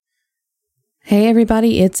Hey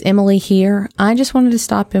everybody, it's Emily here. I just wanted to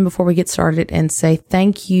stop in before we get started and say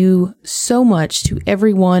thank you so much to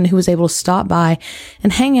everyone who was able to stop by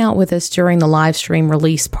and hang out with us during the live stream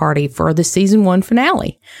release party for the season 1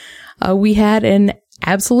 finale. We had an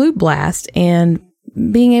absolute blast, and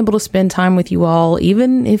being able to spend time with you all,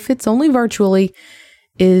 even if it's only virtually,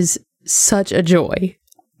 is such a joy.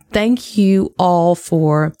 Thank you all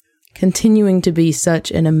for continuing to be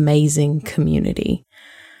such an amazing community.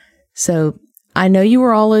 So I know you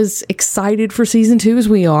are all as excited for season 2 as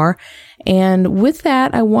we are. And with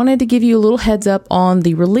that, I wanted to give you a little heads up on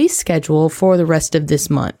the release schedule for the rest of this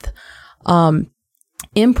month.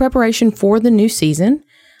 In preparation for the new season,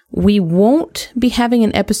 we won't be having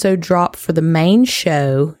an episode drop for the main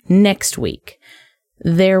show next week.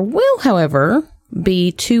 There will, however,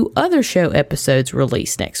 be 2 other show episodes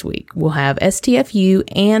released next week. We'll have STFU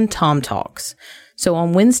and Tom Talks. So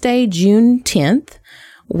on Wednesday, June 10th,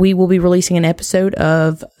 we will be releasing an episode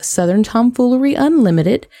of Southern Tomfoolery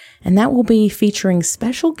Unlimited, and that will be featuring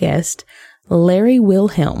special guest Larry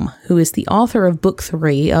Wilhelm, who is the author of Book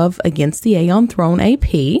 3 of Against the Aeon Throne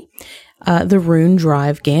AP, The Rune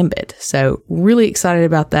Drive Gambit. So really excited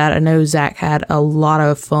about that. I know Zach had a lot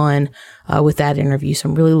of fun with that interview, so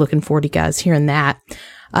I'm really looking forward to you guys hearing that.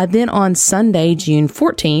 Then on Sunday, June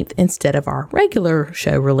 14th, instead of our regular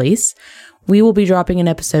show release, we will be dropping an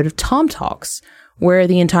episode of Tom Talks, where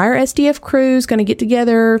the entire SDF crew is going to get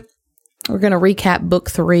together. We're going to recap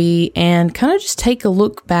Book 3 and kind of just take a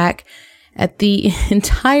look back at the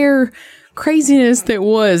entire craziness that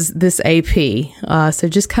was this AP. So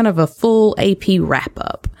just kind of a full AP wrap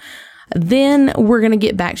up. Then we're going to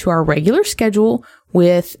get back to our regular schedule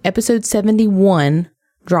with episode 71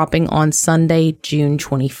 dropping on Sunday, June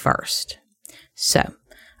 21st. So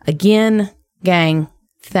again, gang,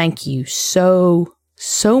 thank you so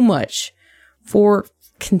much for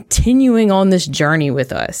continuing on this journey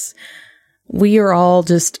with us. We are all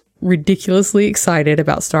just ridiculously excited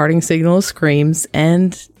about starting Signal of Screams,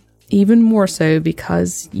 and even more so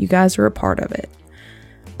because you guys are a part of it.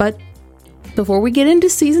 But before we get into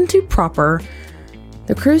season 2 proper,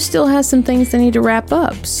 the crew still has some things they need to wrap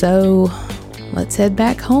up, so let's head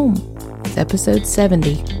back home with episode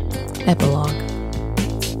 70, Epilogue.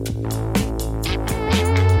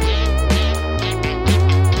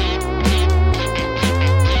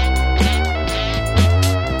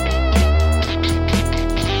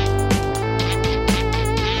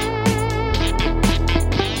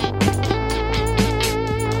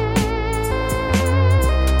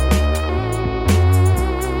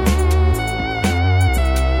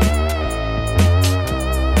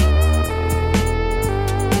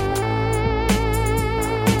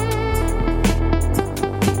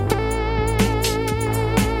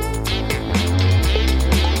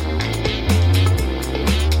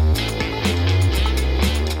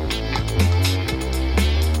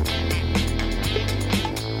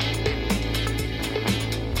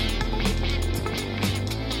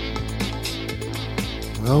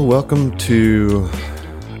 Well, welcome to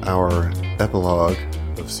our epilogue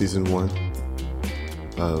of season 1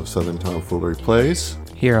 of Southern Tomfoolery Plays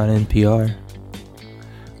here on NPR.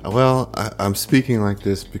 Well, I'm speaking like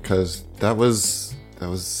this because that was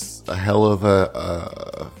a hell of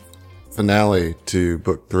a finale to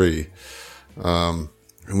Book 3, and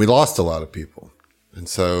we lost a lot of people, and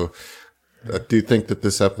so I do think that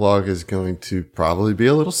this epilogue is going to probably be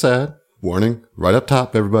a little sad. Warning, right up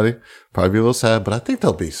top, everybody. Probably be a little sad, but I think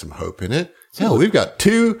there'll be some hope in it. Hell, we've got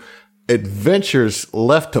 2 adventures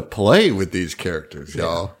left to play with these characters,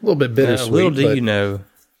 y'all. A little bit bittersweet. Little do you know,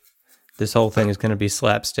 this whole thing is going to be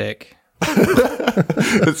slapstick.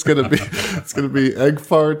 It's gonna be egg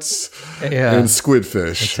farts and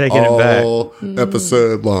squidfish. Taking it back all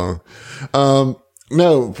episode long.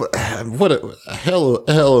 No, what a hell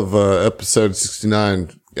of episode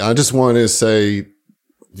 69. I just want to say,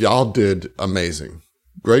 y'all did amazing.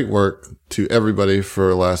 Great work to everybody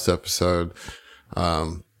for last episode. I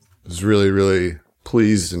was really, really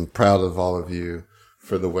pleased and proud of all of you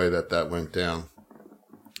for the way that went down.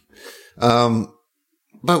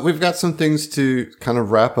 But we've got some things to kind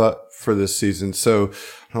of wrap up for this season, so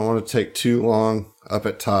I don't want to take too long up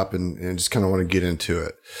at top and just kind of want to get into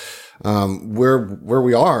it. Where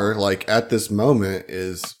we are, like, at this moment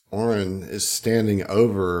is Oren is standing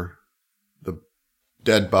over the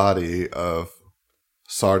dead body of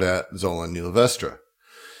Sardat Zolan Nilavestra.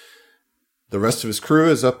 The rest of his crew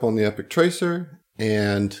is up on the Epic Tracer,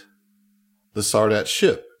 and the Sardat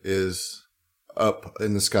ship is up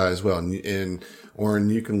in the sky as well. And Oren,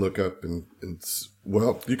 you can look up and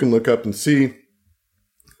you can look up and see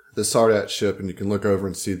the Sardat ship, and you can look over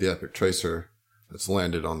and see the Epic Tracer that's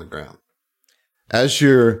landed on the ground. as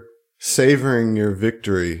you're savoring your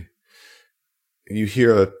victory, you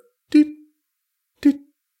hear a doot, doot,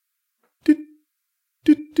 doot,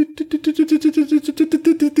 doot, doot, doot, doot,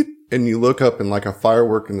 doot, doot, doot, and you look up and like a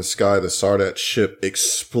firework in the sky, the Sardat ship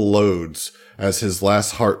explodes as his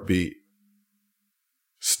last heartbeat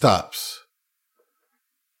stops.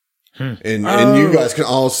 And you guys can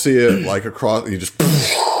all see it like across, you just...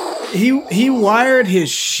 He wired his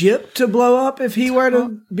ship to blow up if he were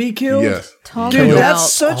to be killed? Yes. Talk Dude, about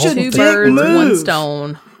that's such a two dick birds, one move.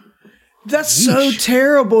 stone. That's so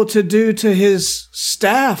terrible to do to his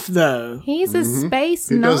staff, though. He's a space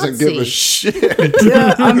He Nazi. doesn't give a shit.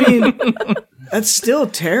 Yeah, I mean, that's still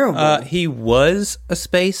terrible. He was a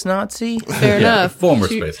space Nazi. Fair enough. Former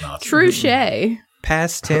space Nazi. Touche.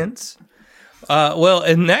 Past tense. Well,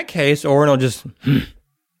 in that case, Orin will just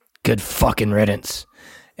good fucking riddance,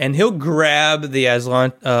 and he'll grab the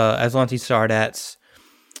Aslanti Sardat's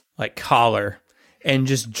like collar and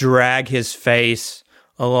just drag his face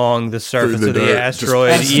along the surface Through of the the dirt.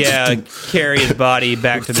 asteroid. Carry his body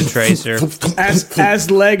back to the tracer. As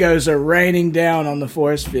Legos are raining down on the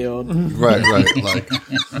force field. Right. Like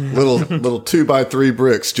little 2x3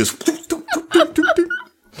 bricks just.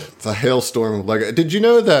 It's a hailstorm of Lego. Did you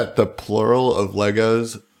know that the plural of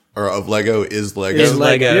Legos or of Lego is Lego? Is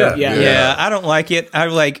Lego. Yeah. Yeah, I don't like it. I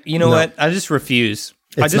like, you know what? I just refuse.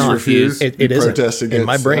 I just not. refuse. It You isn't. protest In against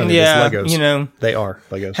my brain, that. Yeah, it is Legos. you know. They are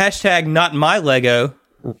Legos. Hashtag not my Lego.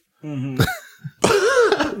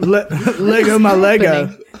 Lego my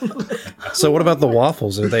Lego. So what about the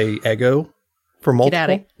waffles? Are they Eggo for Get multiple? out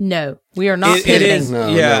of here. No, we are not It pivoting. is. No,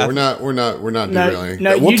 Yeah. no, we're not derailing.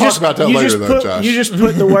 No, We'll you talk just, about that you later, just though, put, Josh. You just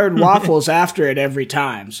put the word waffles after it every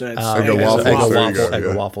time. So it's Eggo waffles. Eggo There you waffle. go, Eggo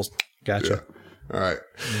yeah. waffles. Gotcha. All right.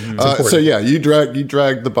 So yeah, you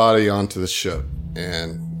drag the body onto the ship,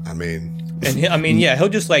 and I mean, And he'll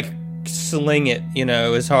just like sling it,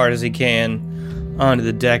 as hard as he can onto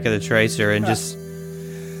the deck of the tracer and just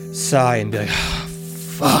sigh and be like, oh,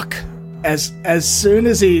 fuck. As soon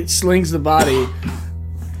as he slings the body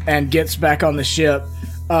and gets back on the ship,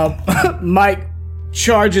 Mike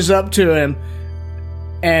charges up to him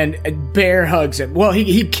and bear hugs him. Well,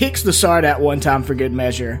 he kicks the Sardat one time for good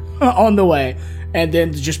measure on the way, and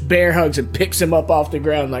then just bear hugs and picks him up off the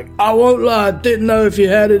ground like, I won't lie, I didn't know if you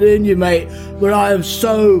had it in you, mate, but I am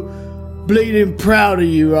so bleeding proud of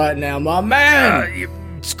you right now, my man. You're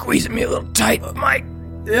squeezing me a little tight, Mike.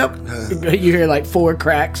 Yep. You hear like 4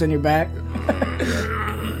 cracks in your back.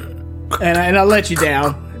 and I let you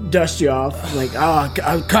down, dust you off. Like,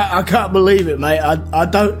 I can't believe it, mate.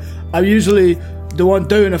 I'm usually the one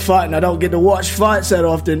doing the fighting. I don't get to watch fights that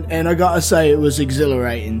often, and I gotta say it was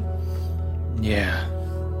exhilarating. Yeah.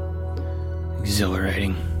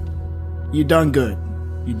 Exhilarating. You done good.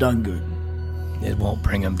 You done good. It won't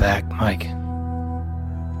bring him back, Mike.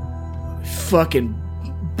 Fucking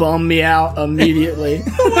bum me out immediately.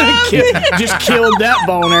 Just killed that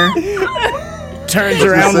boner. Turns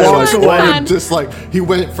around, walks away. like, just like he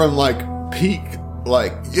went from like peak,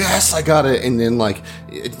 like yes, I got it, and then like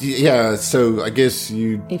yeah. So I guess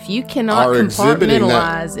you If you cannot are exhibiting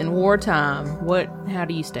compartmentalize in wartime, how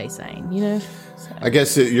do you stay sane? I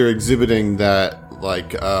guess you're exhibiting that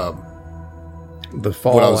like The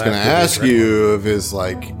fall. what I was going to after the ask adrenaline. you of is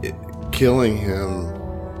like killing him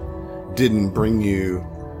didn't bring you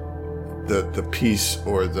the peace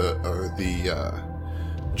or the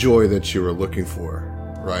joy that you were looking for,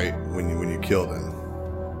 right? When you killed him.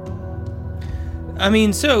 I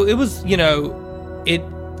mean, so it was,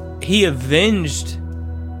 he avenged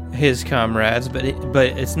his comrades, but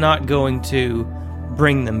it's not going to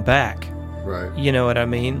bring them back. Right. You know what I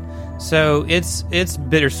mean? So it's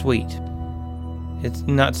bittersweet. It's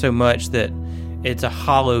not so much that it's a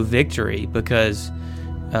hollow victory because,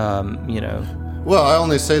 Well, I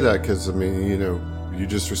only say that because you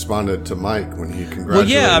just responded to Mike when he congratulated. Well,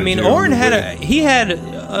 yeah, I mean, you on Orin the had win.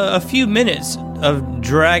 a few minutes of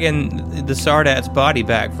dragging the Sardat's body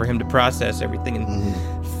back for him to process everything and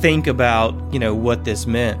think about, what this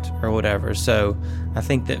meant or whatever. So I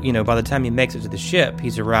think that, by the time he makes it to the ship,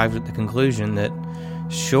 he's arrived at the conclusion that,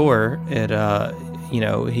 sure,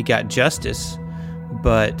 he got justice,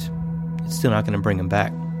 but it's still not going to bring him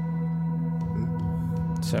back.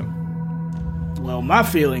 So... Well, my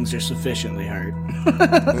feelings are sufficiently hurt.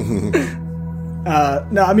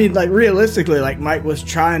 No, I mean, like, realistically, like, Mike was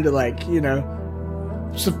trying to, like,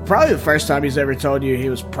 so probably the first time he's ever told you he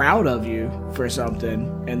was proud of you for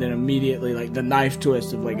something, and then immediately, like, the knife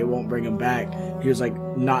twist of, like, it won't bring him back. He was, like,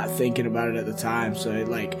 not thinking about it at the time, so,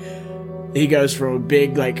 he goes from a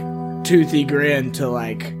big, like, toothy grin to,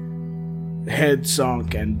 like, head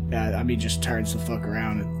sunk, and, just turns the fuck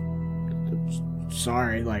around and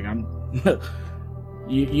sorry. Like, I'm...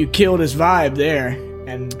 you killed his vibe there.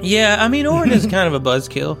 And Yeah, I mean, Orin is kind of a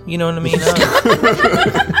buzzkill. You know what I mean?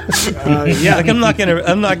 yeah. Like, I'm not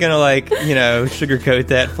gonna like, sugarcoat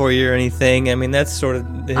that for you or anything. I mean, that's sort of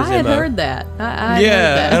his I had MO. heard that. I heard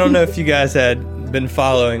Yeah, that. I don't know if you guys had been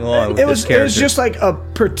following along with It this was character. just like a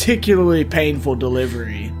particularly painful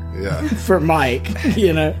delivery Yeah. for Mike,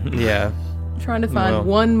 Yeah. Trying to find Well.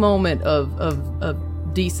 one moment of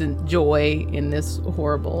decent joy in this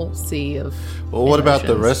horrible sea of Well, what about the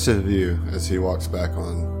emotions. rest of you as he walks back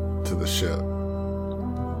on to the ship?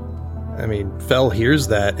 I mean, Fel hears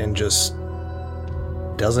that and just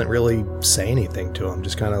doesn't really say anything to him.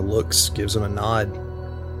 Just kind of looks, gives him a nod.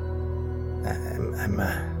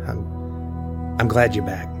 I'm glad you're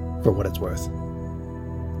back, for what it's worth.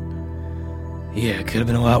 Yeah, it could have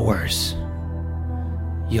been a lot worse.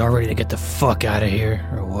 You all ready to get the fuck out of here,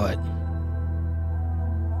 or what?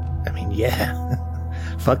 I mean, yeah.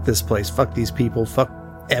 Fuck this place. Fuck these people. Fuck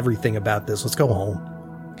everything about this. Let's go home.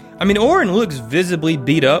 I mean, Orin looks visibly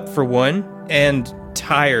beat up for one, and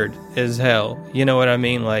tired as hell. You know what I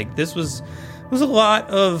mean? Like, this was a lot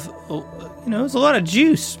of, it was a lot of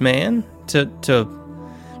juice, man, to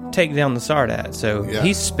take down the Sardat. So Yeah.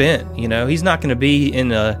 he's spent. He's not going to be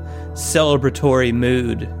in a celebratory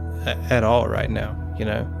mood at all right now.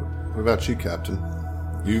 What about you, Captain?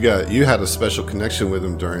 You had a special connection with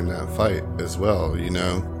him during that fight as well,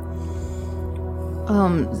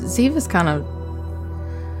 Ziva's kind of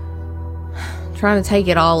trying to take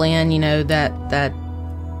it all in,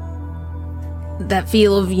 that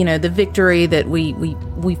feel of, the victory that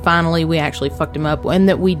we finally actually fucked him up, and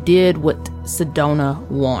that we did what Sedona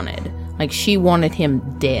wanted. Like, she wanted him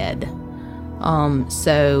dead.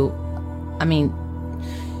 So, I mean,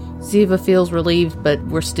 Ziva feels relieved, but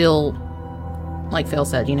we're still, like Phil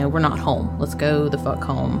said, we're not home. Let's go the fuck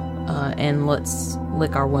home, and let's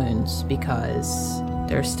lick our wounds, because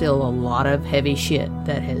there's still a lot of heavy shit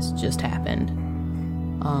that has just happened.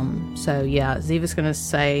 So yeah, Ziva's gonna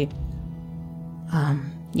say,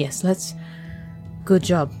 yes, good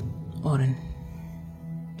job, Orin.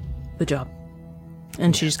 Good job.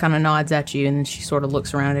 And she just kind of nods at you, and then she sort of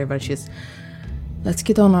looks around at everybody. She says, let's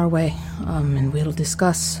get on our way, and we'll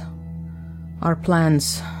discuss our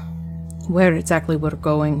plans, where exactly we're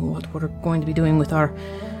going, what we're going to be doing with our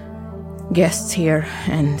guests here,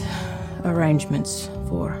 and arrangements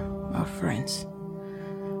for our friends.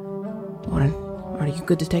 Orin, are you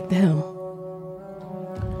good to take the helm?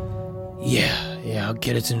 Yeah, I'll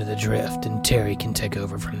get us into the drift, and Terry can take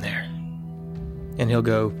over from there. And he'll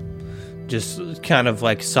go just kind of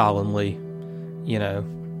like solemnly,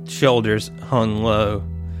 shoulders hung low,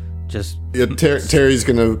 just... Yeah, Terry's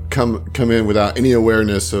gonna come in without any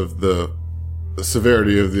awareness of the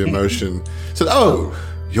severity of the emotion. Said, "Oh,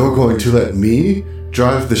 you're going to let me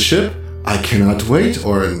drive the ship? I cannot wait,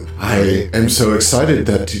 Orin. I am so excited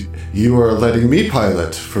that you are letting me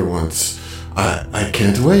pilot for once. I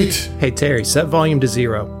can't wait. Hey, Terry, set volume to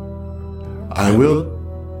 0. I will."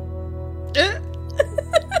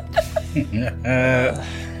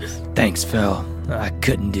 Thanks, Phil. I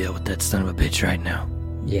couldn't deal with that son of a bitch right now.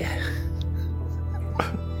 Yeah.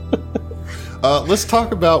 Let's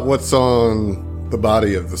talk about what's on the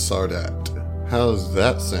body of the Sardat. How's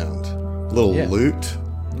that sound? A little Yeah. loot?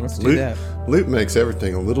 Let's do Loot, that. loot makes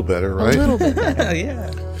everything a little better, right? A little bit better.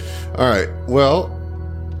 Yeah. All right. Well,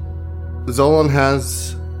 Zolan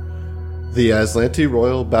has the Aslanti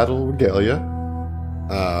Royal Battle Regalia,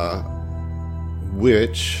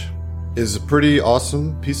 which is a pretty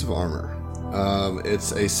awesome piece of armor.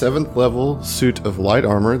 It's a 7th level suit of light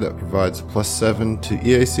armor that provides +7 to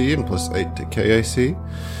EAC and +8 to KAC.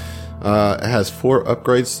 It has 4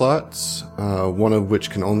 upgrade slots, one of which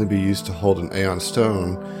can only be used to hold an Aeon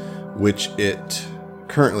Stone, which it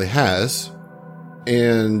currently has.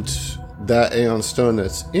 And that Aeon Stone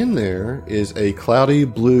that's in there is a cloudy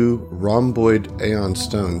blue rhomboid Aeon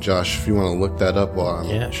Stone. Josh, if you want to look that up while I'm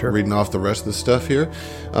Yeah, sure. reading off the rest of the stuff here.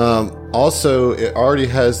 Also, it already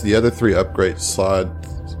has the other 3 upgrade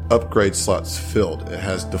slots filled. It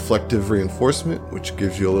has deflective reinforcement, which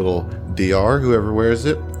gives you a little DR, whoever wears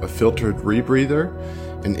it, a filtered rebreather,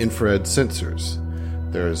 and infrared sensors.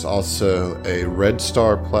 There's also a Red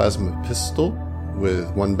Star plasma pistol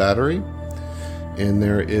with 1 battery, and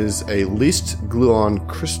there is a least gluon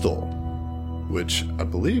crystal, which I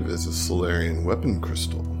believe is a Solarian weapon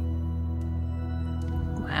crystal.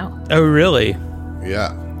 Wow. Oh, really?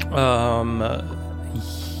 Yeah.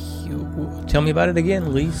 Tell me about it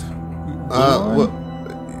again, Least.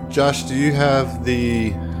 Josh, do you have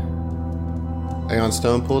the Aeon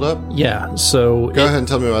Stone pulled up? Yeah, so... Go ahead and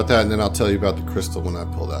tell me about that, and then I'll tell you about the crystal when I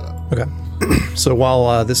pull that up. Okay. So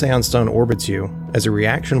while this Aeon Stone orbits you, as a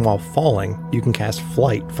reaction while falling, you can cast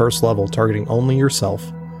Flight, first level, targeting only yourself.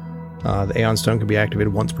 The Aeon Stone can be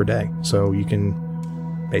activated once per day, so you can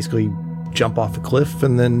basically jump off a cliff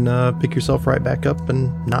and then pick yourself right back up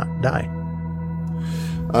and not die.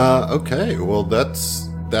 Okay, well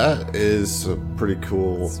that is a pretty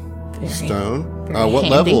cool stone. What handy.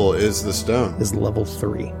 level is the stone? Is level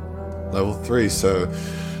 3. Level 3. So,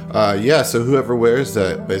 so whoever wears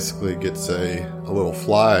that basically gets a little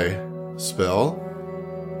fly spell,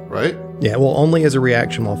 right? Yeah, well, only as a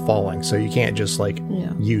reaction while falling, so you can't just,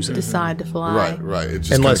 use it. Decide to fly. Right. It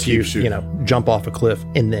just Unless kinda you, keeps you, jump off a cliff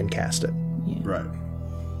and then cast it. right.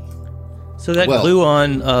 So that Well- glue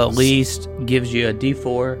on least gives you a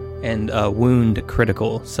D4 and a wound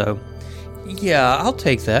critical. So, yeah, I'll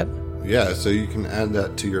take that. Yeah, so you can add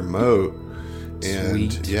that to your moat, and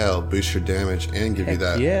Sweet. it'll boost your damage and give you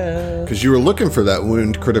that. Yeah. Because you were looking for that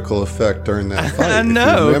wound critical effect during that fight. I if you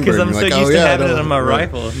know, remember, because and I'm you're so like, used oh, to yeah, having it no, on my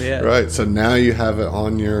right. rifle. Yeah. Right, so now you have it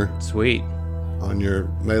on your Sweet.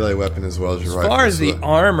 melee weapon as well as your As rifle. far as so the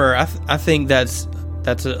armor, I think that's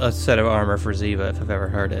a set of armor for Ziva if I've ever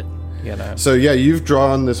heard it. So yeah, you've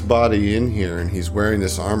drawn this body in here, and he's wearing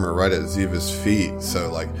this armor right at Ziva's feet.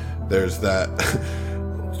 So there's that.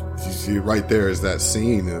 You see, right there is that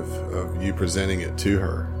scene of you presenting it to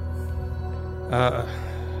her.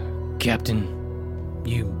 Captain,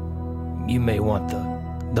 you may want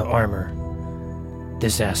the armor.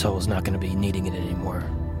 This asshole's not going to be needing it anymore.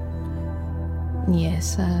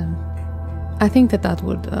 Yes, I think that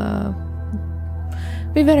would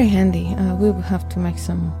be very handy. We will have to make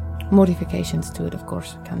some modifications to it, of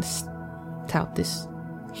course. We can't tout this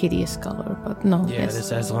hideous color, but no, Yeah, yes.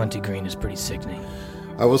 this Aslanti green is pretty sickening.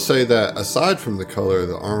 I will say that aside from the color,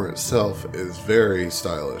 the armor itself is very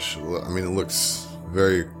stylish. I mean, it looks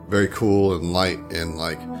very, very cool and light, and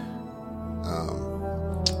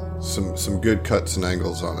some good cuts and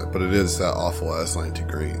angles on it. But it is that awful Aslanti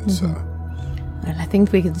green. So Well, I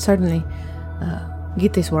think we can certainly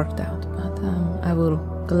get this worked out, but I will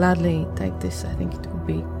gladly take this. I think it will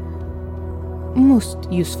be most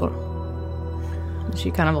useful. She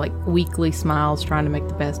kind of weakly smiles, trying to make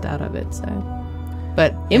the best out of it. So,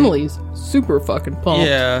 but Emily's super fucking pumped.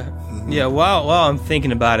 Yeah. While I'm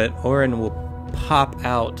thinking about it, Orin will pop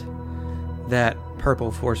out that purple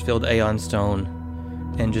force field Aeon Stone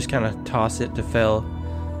and just kind of toss it to Fel.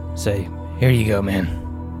 Say, "Here you go, man."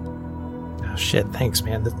 Oh, shit, thanks,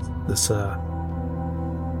 man.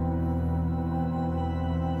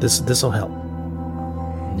 This'll help.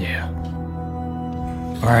 Yeah.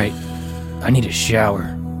 All right. I need a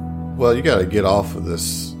shower. well, you got to get off of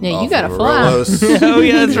this. Yeah, you off gotta of fly. Aurelos. Oh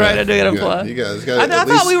yeah, that's right. I do gotta fly. You guys I got.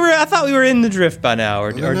 thought we were in the drift by now,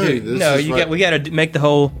 or No, dude, this no, is right. we got to make the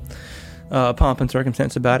whole pomp and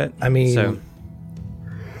circumstance about it. I mean, so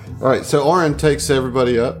All right, so Orin takes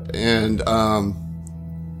everybody up and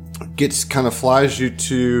flies you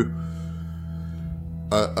to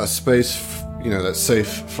a space, that's safe,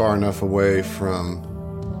 far enough away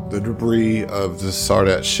from the debris of the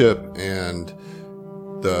Sardat ship and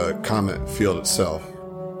the comet field itself,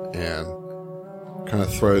 and kind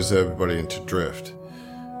of throws everybody into drift.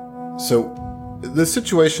 So the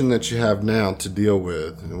situation that you have now to deal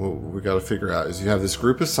with, and what we got to figure out, is you have this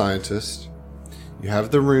group of scientists, you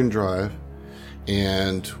have the rune drive,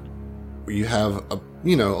 and you have a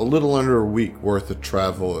little under a week worth of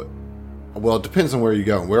travel. Well, it depends on where you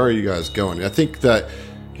go. Where are you guys going? I think that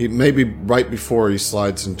maybe right before he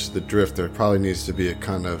slides into the drift, there probably needs to be a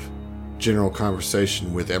kind of general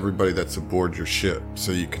conversation with everybody that's aboard your ship,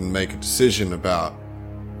 so you can make a decision about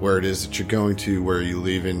where it is that you're going to, where you're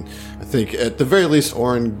leaving. I think at the very least,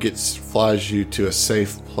 Orin flies you to a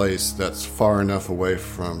safe place that's far enough away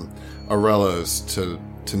from Aurelos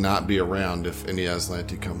to not be around if any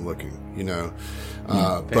Aslanti come looking,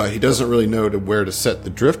 but he doesn't really know where to set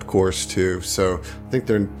the drift course to, so I think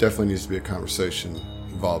there definitely needs to be a conversation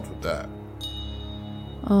involved with that.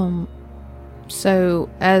 So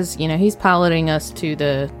as he's piloting us to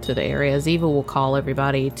the area, Ziva will call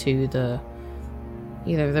everybody to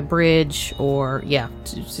either the bridge or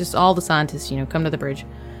just all the scientists, come to the bridge.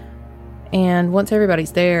 And once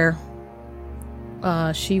everybody's there,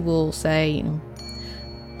 she will say,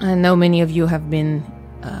 I know many of you have been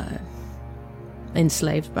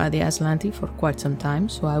enslaved by the Aslanti for quite some time,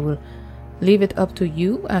 so I will leave it up to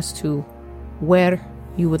you as to where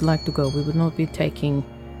you would like to go. We would not be taking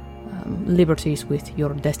liberties with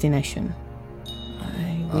your destination.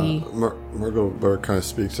 Myrgleberg kind of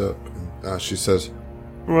speaks up. She says,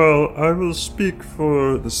 Well, I will speak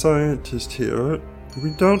for the scientist here.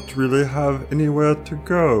 We don't really have anywhere to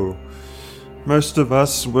go. Most of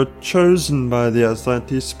us were chosen by the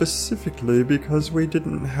Atlantes specifically because we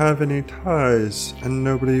didn't have any ties and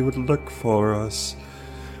nobody would look for us.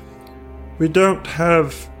 We don't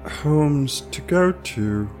have homes to go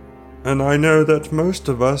to, and I know that most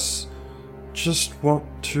of us just want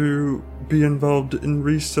to be involved in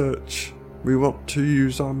research. We want to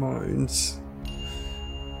use our minds.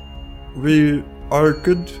 We are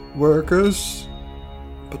good workers,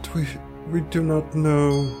 but we do not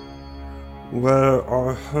know where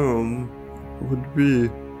our home would be.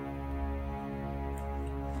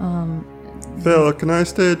 Phil, can I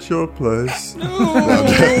stay at your place?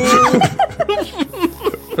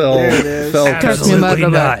 Phil, Trust me,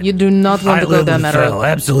 Margober, you do not want to go down that road.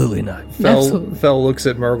 Absolutely not. Fel looks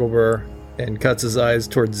at Mergelber and cuts his eyes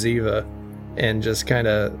towards Ziva and just kind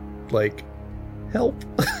of like, help.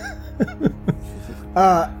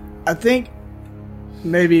 I think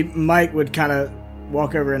maybe Mike would kind of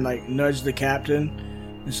walk over and like nudge the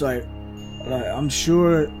captain. It's like I'm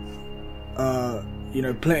sure,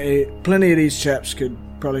 plenty of these chaps could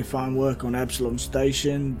probably find work on Absalom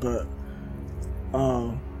Station, but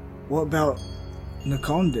what about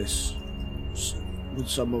Nakondis? Would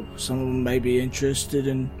some of them may be interested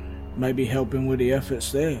in maybe helping with the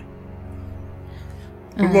efforts there?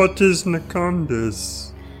 What is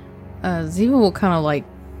Nakondis? Ziva will kind of like,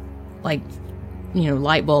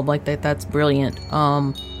 light bulb like that. That's brilliant.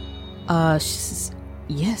 She says,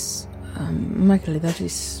 yes, Michael,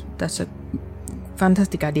 that's a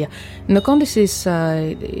fantastic idea. Nakondis is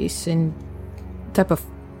a type of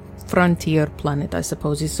frontier planet, I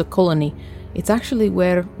suppose. It's a colony. It's actually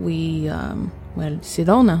where we,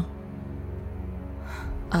 Sidona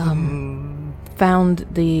found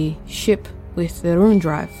the ship with the rune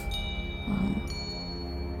drive.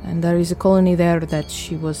 And there is a colony there that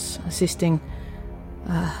she was assisting.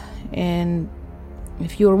 And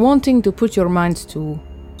if you are wanting to put your minds to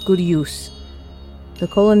good use, the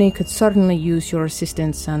colony could certainly use your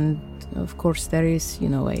assistance. And of course there is,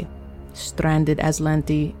 a stranded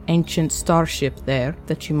Aslanti ancient starship there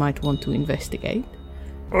that you might want to investigate.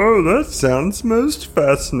 Oh, that sounds most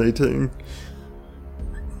fascinating.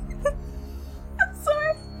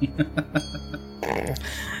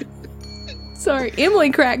 Sorry,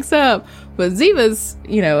 Emily cracks up, but Ziva's,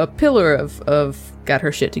 a pillar of got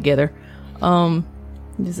her shit together. Why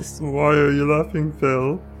are you laughing,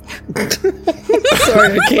 Phil?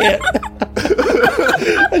 Sorry, I can't.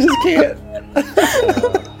 I just can't.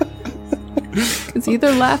 It's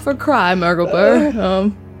either laugh or cry, Mergelber.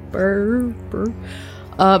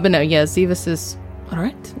 But no, yeah, Ziva says, all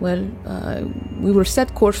right, well, we will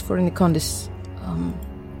set course for Nakondis.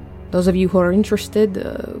 Those of you who are interested,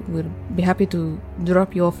 we'll be happy to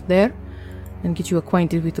drop you off there and get you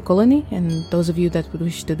acquainted with the colony. And those of you that would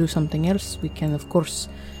wish to do something else, we can, of course,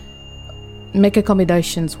 make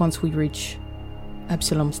accommodations once we reach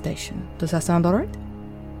Absalom Station. Does that sound all right?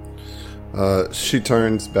 She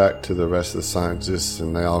turns back to the rest of the scientists,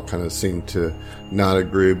 and they all kind of seem to nod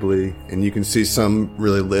agreeably. And you can see some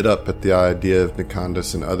really lit up at the idea of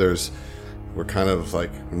Nakondis, and others were kind of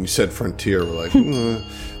like, when you said frontier, we're like,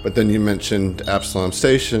 But then you mentioned Absalom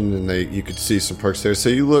Station, and you could see some perks there. So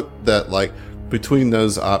you looked at, like, between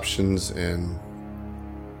those options and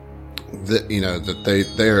that, that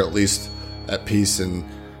they are at least at peace, and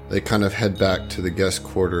they kind of head back to the guest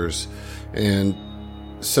quarters. And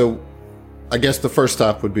so I guess the first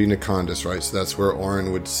stop would be Nakondis, right? So that's where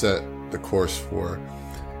Orin would set the course for.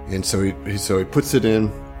 And so he puts it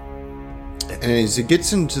in, and as he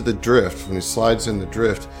gets into the drift, when he slides in the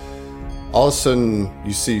drift, all of a sudden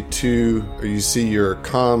you see your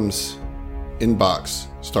comms inbox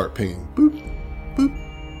start pinging. Boop, boop,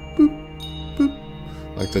 boop,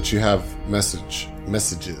 boop. Like that you have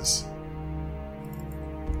messages.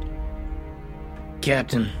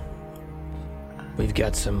 Captain, we've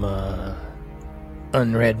got some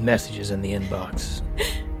unread messages in the inbox.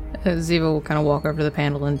 Ziva will kind of walk over to the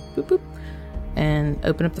panel and boop boop and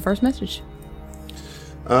open up the first message.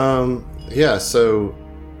 Yeah, so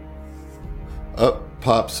up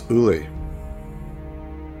pops Uli.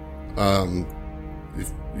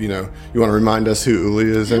 You want to remind us who Uli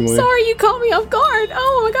is, Emily? Sorry, you caught me off guard.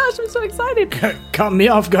 Oh my gosh, I'm so excited. Caught me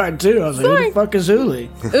off guard too. I was like, who the fuck is Uli?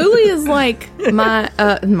 Uli is like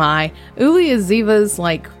Uli is Ziva's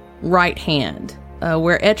like right hand.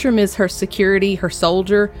 Where Etrim is her security, her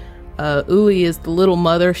soldier, Uli is the little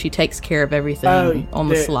mother. She takes care of everything on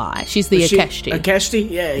the sly. She's the Akeshti. Akeshti?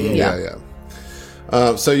 Yeah.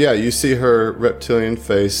 So you see her reptilian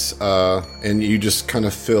face, and you just kind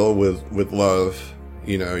of fill with love,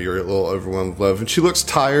 you're a little overwhelmed with love. And she looks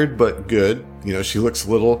tired, but good. She looks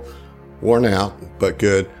a little worn out, but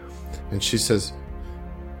good. And she says,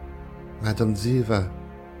 Madam Ziva,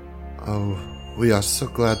 oh, we are so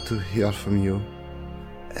glad to hear from you.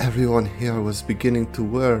 Everyone here was beginning to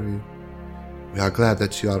worry. We are glad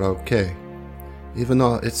that you are okay, even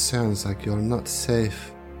though it sounds like you're not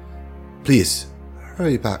safe. Please,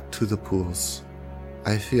 hurry back to the pools.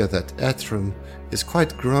 I fear that Etrim is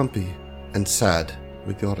quite grumpy and sad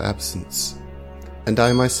with your absence, and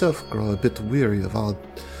I myself grow a bit weary of all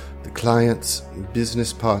the clients,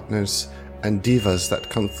 business partners, and divas that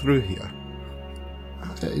come through here.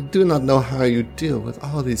 I do not know how you deal with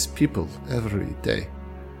all these people every day.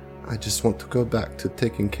 I just want to go back to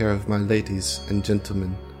taking care of my ladies and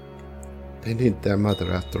gentlemen. They need their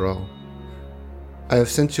mother after all. I have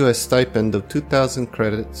sent you a stipend of 2,000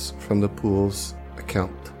 credits from the pool's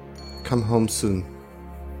account. Come home soon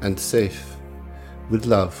and safe. With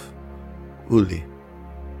love, Uli.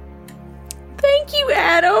 Thank you,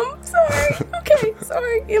 Adam. Sorry. Okay,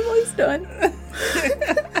 sorry. Emily's done.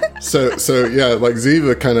 So yeah, like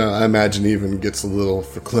Ziva kind of, I imagine, even gets a little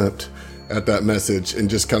verklempt at that message and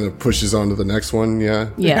just kind of pushes on to the next one.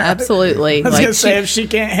 Yeah. Yeah, absolutely. I was Like, gonna say, if she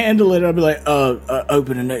can't handle it, I'll be like,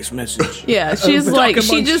 open the next message. yeah, she's like, Talk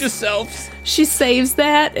she amongst just, yourselves. she saves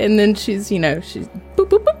that, and then she's she's boop,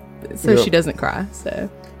 boop, boop, so Yeah. she doesn't cry.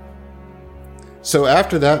 So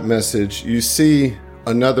after that message, you see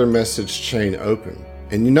another message chain open.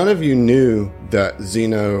 And none of you knew that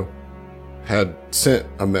Zeno had sent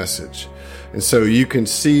a message. And so you can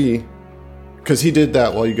see, because he did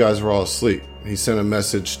that while you guys were all asleep. He sent a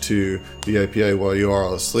message to the APA while you are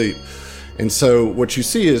all asleep. And so what you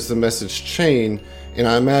see is the message chain. And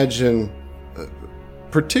I imagine,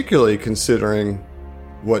 particularly considering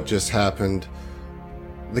what just happened,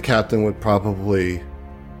 the captain would probably,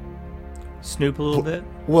 Snoop a little bit.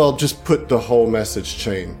 well, just put the whole message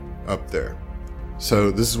chain up there. So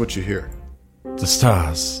this is what you hear. The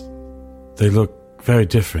stars, they look very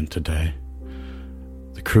different today.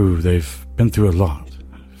 The crew, they've been through a lot,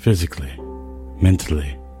 physically,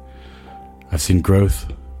 mentally. I've seen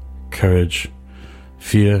growth, courage,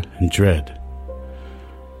 fear, and dread.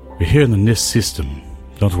 We're here in the NIST system.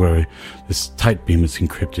 Don't worry, this tight beam is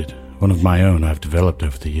encrypted, one of my own I've developed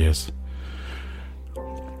over the years.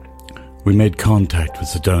 We made contact with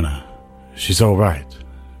Sedona. She's all right.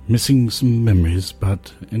 Missing some memories,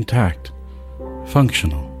 but intact.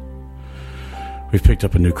 Functional. We've picked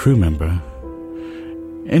up a new crew member.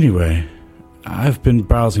 Anyway, I've been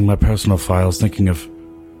browsing my personal files thinking of...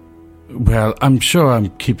 Well, I'm sure I'm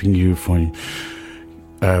keeping you from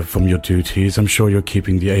your duties. I'm sure you're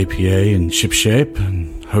keeping the APA in shipshape,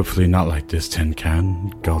 and hopefully not like this tin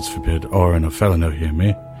can. Gods forbid Oren or Felino hear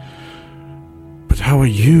me. But how are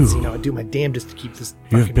you? I do my damnedest to keep this.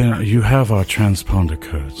 You have our transponder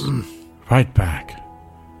codes. Right back.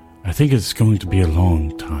 I think it's going to be a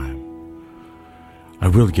long time. I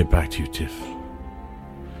will get back to you, Tiff.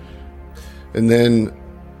 And then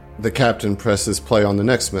the captain presses play on the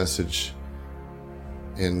next message,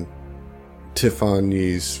 and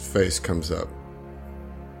Tiffany's face comes up.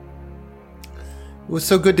 It was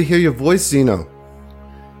so good to hear your voice, Zeno.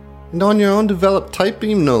 And on your own developed type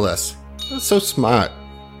beam, no less. That's so smart.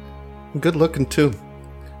 And good looking, too.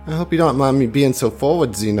 I hope you don't mind me being so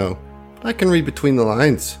forward, Zeno, but I can read between the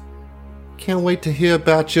lines. Can't wait to hear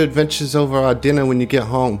about your adventures over our dinner when you get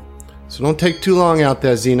home. So don't take too long out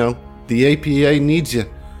there, Zeno. The APA needs you,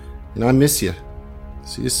 and I miss you.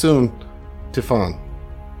 See you soon, Tiffon.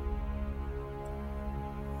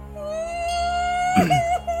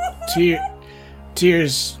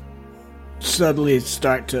 Tears suddenly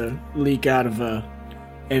start to leak out of a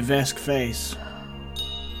Vesk face.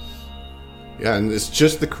 Yeah, and it's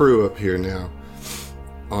just the crew up here now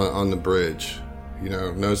on the bridge. You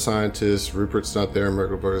know, no scientists. Rupert's not there.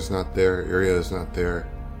 Merkelberg's not there. Irio's not there.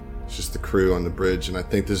 It's just the crew on the bridge. And I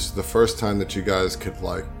think this is the first time that you guys could,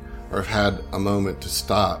 or have had a moment to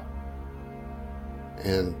stop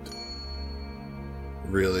and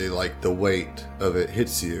really, the weight of it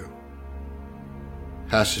hits you.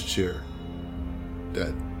 Hashachir,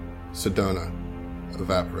 dead. Sedona,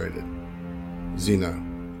 evaporated. Zeno,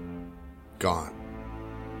 gone.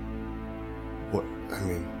 What? I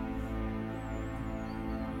mean...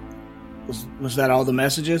 Was that all the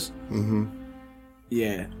messages? Mm-hmm.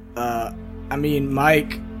 Yeah.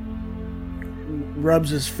 Mike rubs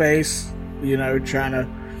his face, trying to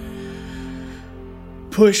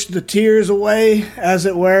push the tears away, as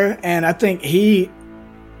it were. And I think he,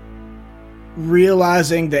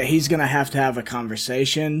 realizing that he's going to have a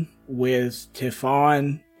conversation with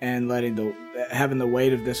Tiffon and having the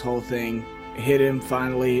weight of this whole thing hit him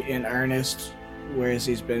finally in earnest, whereas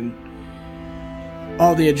he's been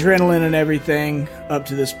all the adrenaline and everything up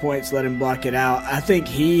to this point's let him block it out. I think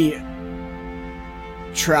he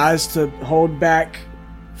tries to hold back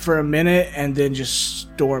for a minute and then just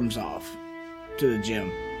storms off to the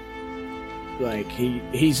gym. Like he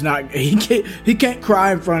can't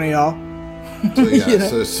cry in front of y'all. So yeah, You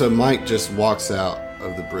know? so Mike just walks out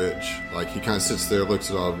of the bridge. Like he kind of sits there, looks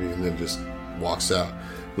at all of you, and then just walks out,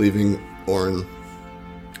 leaving Orin,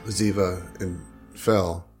 Ziva, and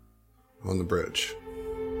Fel on the bridge.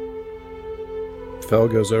 Fel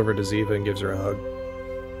goes over to Ziva and gives her a hug.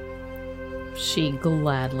 She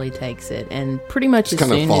gladly takes it, and pretty much Just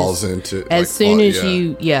kind of falls into as soon as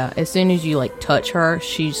you like touch her,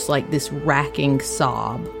 she's like this racking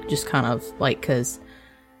sob, just kind of like, because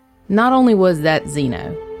not only was that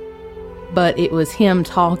Zeno, but it was him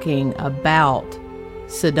talking about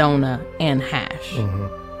Sedona and Hash.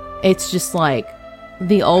 It's just like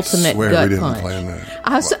the ultimate swear gut we didn't punch. plan that.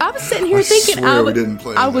 I was sitting here thinking, swear we didn't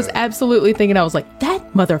plan I was that. absolutely thinking, I was like,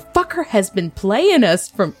 that motherfucker has been playing us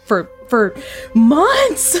for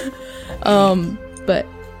months. But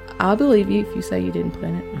I'll believe you if you say you didn't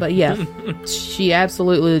plan it. But yeah, she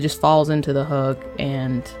absolutely just falls into the hug,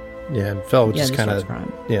 and Yeah, and Fel just kind starts of,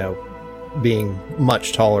 crying. being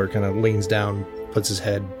much taller, kind of leans down, puts his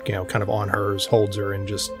head, kind of on hers, holds her, and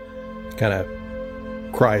just kind of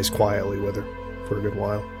cries quietly with her for a good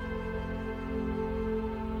while.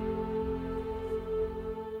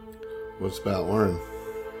 What's about Orin?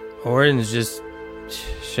 Orin's just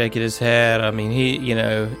shaking his head. I mean,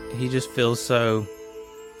 he just feels so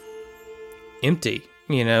empty.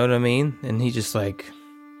 You know what I mean? And he just like,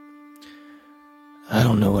 I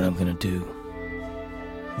don't know what I'm gonna do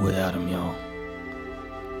without him, y'all.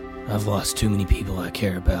 I've lost too many people I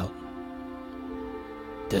care about.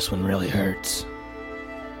 This one really hurts.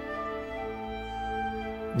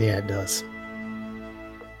 Yeah, it does.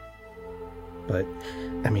 But,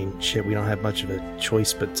 I mean, shit, we don't have much of a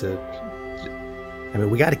choice but to... I mean,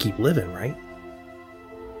 we gotta keep living, right?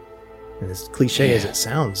 And as cliche as it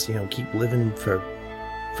sounds, keep living for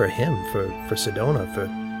him, for Sedona,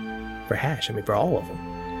 for Hash. I mean, for all of them.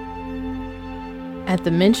 At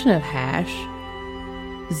the mention of Hash,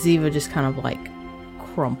 Ziva just kind of like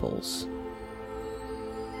crumples.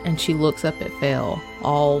 And she looks up at Fel,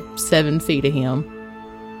 all 7 feet of him.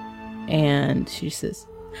 And she says,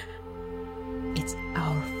 it's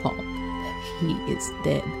our fault that he is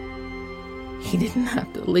dead. He didn't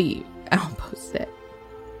have to leave Outpost Set.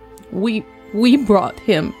 We brought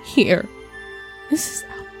him here. This is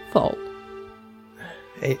our fault.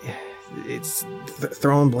 It's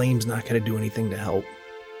throwing blame's not going to do anything to help.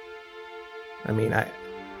 I mean,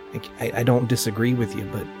 I don't disagree with you,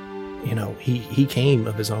 but he came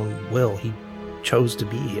of his own will. He chose to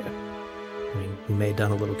be here. I mean, he may have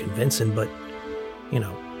done a little convincing, but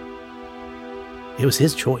it was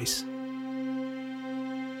his choice.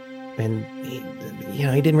 And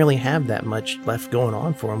he didn't really have that much left going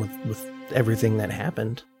on for him with everything that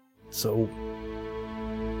happened. So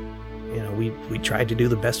we tried to do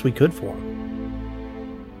the best we could for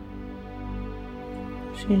him.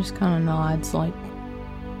 She just kind of nods, like,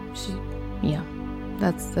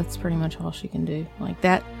 that's pretty much all she can do. Like,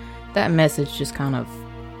 that message just kind of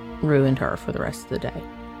ruined her for the rest of the day.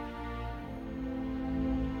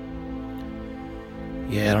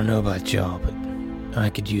 Yeah, I don't know about y'all, but I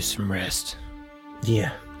could use some rest.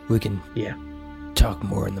 Yeah. We can talk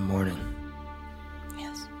more in the morning.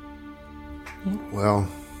 Yes. Well,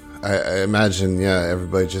 I imagine,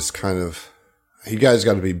 everybody just kind of... You guys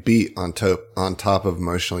got to be beat on top of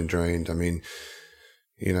emotionally drained. I mean,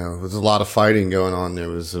 there's a lot of fighting going on.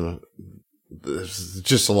 There's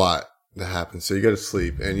just a lot that happened. So you go to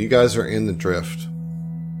sleep, and you guys are in the drift.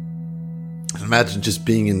 Imagine just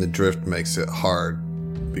being in the drift makes it hard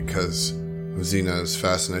because of Xeno's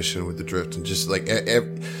fascination with the drift, and just like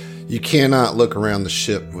you cannot look around the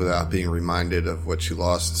ship without being reminded of what you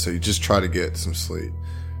lost. So you just try to get some sleep.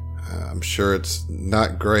 I'm sure it's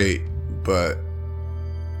not great, but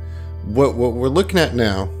what we're looking at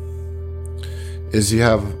now is you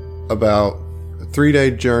have about a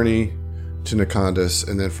 3-day journey to Nakondas,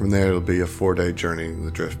 and then from there it'll be a 4-day journey in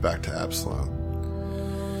the drift back to Absalom.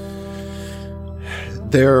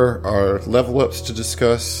 There are level ups to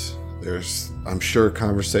discuss. There's, I'm sure,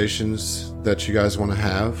 conversations that you guys want to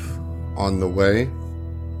have on the way.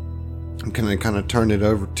 I'm going to kind of turn it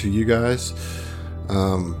over to you guys.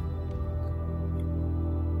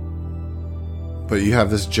 But you have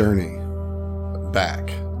this journey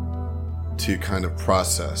back to kind of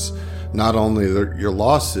process not only your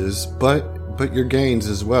losses, but your gains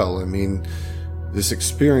as well. I mean, this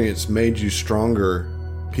experience made you stronger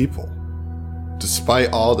people.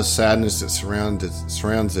 Despite all the sadness that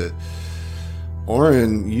surrounds it,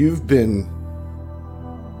 Orin, you've been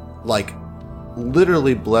like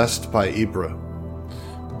literally blessed by Ibra,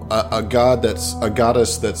 a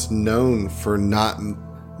goddess that's known for not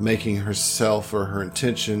making herself or her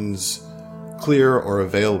intentions clear or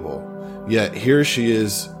available. Yet here she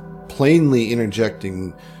is plainly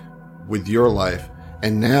interjecting with your life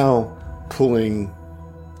and now pulling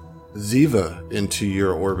Ziva into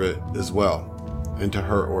your orbit as well, into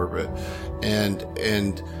her orbit. And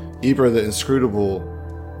Ibra the Inscrutable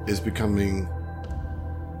is becoming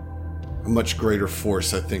a much greater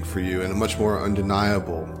force, I think, for you, and a much more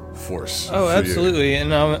undeniable force. Oh, for absolutely. You.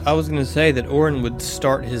 And I was going to say that Orin would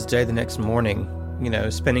start his day the next morning,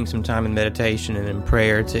 spending some time in meditation and in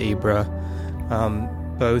prayer to Ibra,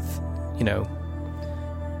 both,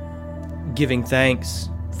 giving thanks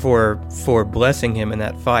for blessing him in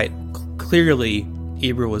that fight. Clearly,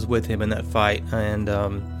 Ibra was with him in that fight, and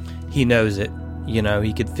he knows it.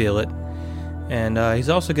 He could feel it. And he's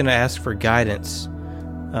also going to ask for guidance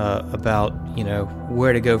about,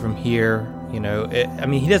 where to go from here. He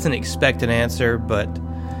doesn't expect an answer, but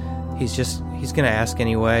he's going to ask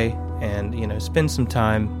anyway, and, spend some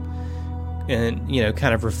time in,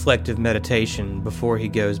 kind of reflective meditation before he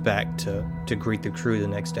goes back to greet the crew the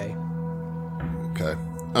next day. Okay.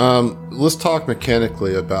 Let's talk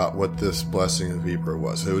mechanically about what this blessing of Ibra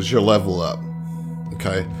was. It was your level up.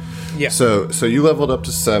 Okay. Yeah. So you leveled up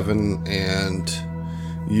to 7, and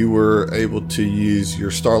you were able to use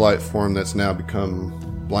your starlight form that's now become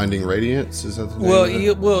blinding radiance. Is that the name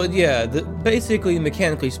of it? Yeah. Basically,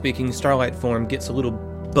 mechanically speaking, starlight form gets a little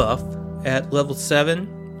buff at level 7,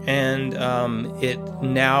 and it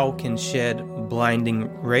now can shed blinding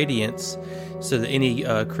radiance, so that any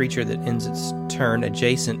creature that ends its turn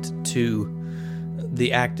adjacent to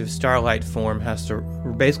the active starlight form has to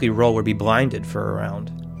basically roll or be blinded for a round.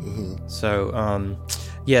 Mm-hmm. So,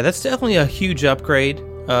 that's definitely a huge upgrade,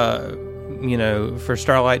 for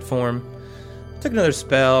starlight form. Took another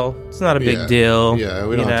spell. It's not a big deal. Yeah,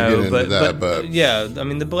 we don't have to get into that, but... Yeah,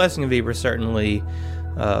 the blessing of Ibra certainly,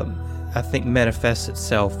 I think, manifests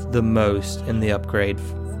itself the most in the upgrade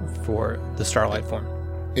for the starlight form.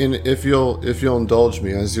 And if you'll indulge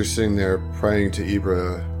me, as you're sitting there praying to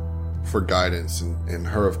Ibra for guidance, and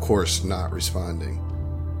her, of course, not responding,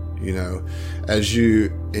 as you're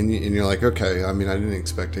like, okay, I didn't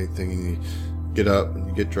expect anything, and you get up and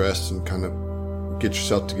you get dressed and kind of get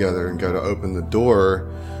yourself together and go to open the door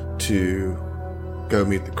to go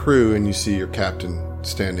meet the crew, and you see your captain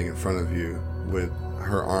standing in front of you with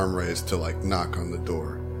her arm raised to like knock on the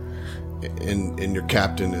door, and your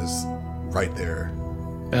captain is right there.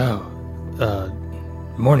 Oh,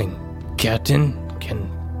 morning, Captain.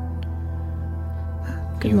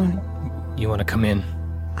 Good morning. You want to come in?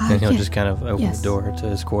 And he'll just kind of open Yes. the door to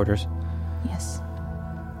his quarters. Yes.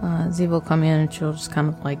 Ziva will come in, and she'll just kind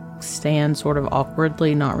of like stand sort of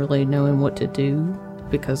awkwardly, not really knowing what to do,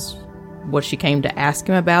 because what she came to ask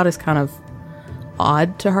him about is kind of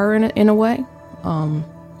odd to her in a way.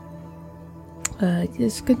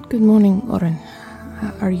 Yes, good morning, Orin.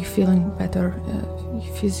 Are you feeling better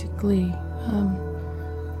physically?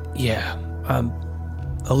 Yeah, I'm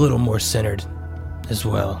a little more centered as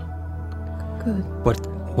well. Good.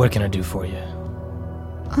 What can I do for you?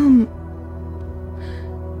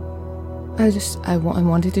 I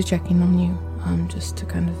wanted to check in on you, just to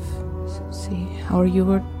kind of see how you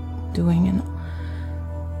were doing, and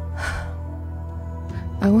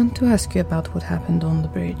I want to ask you about what happened on the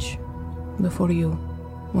bridge before you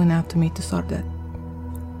went out to meet the Sardat.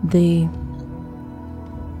 The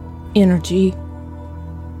energy,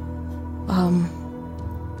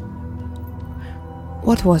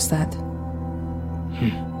 what was that?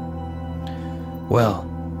 Well,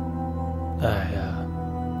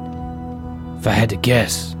 if I had to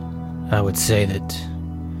guess, I would say that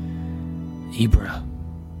Ibra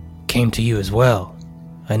came to you as well.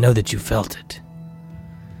 I know that you felt it.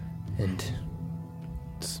 And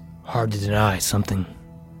it's hard to deny something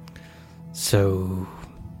so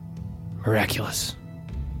miraculous.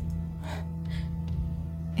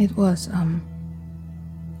 It was,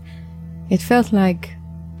 it felt like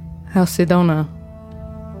how Sedona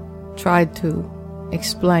tried to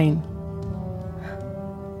explain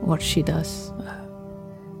what she does.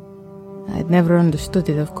 I'd never understood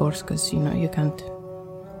it, of course, because, you can't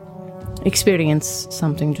experience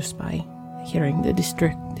something just by hearing the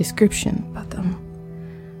description, but,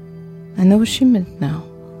 I know what she meant now.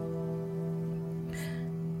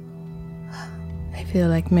 I feel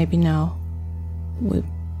like maybe now we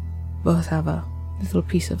both have a little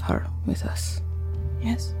piece of her with us.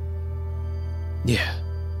 Yes? Yeah.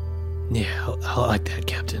 Yeah, I like that,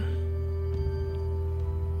 Captain.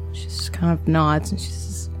 She just kind of nods and she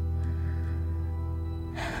says,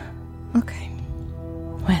 okay.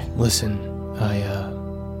 Well, Listen,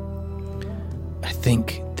 I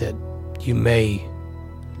think that you may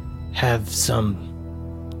have some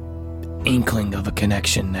inkling of a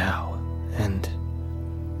connection now, and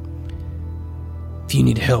if you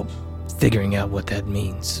need help figuring out what that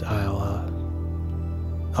means, I'll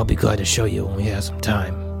be glad to show you when we have some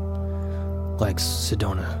time, like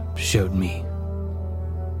Sedona showed me.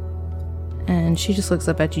 and she just looks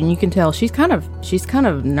up at you, and you can tell she's kind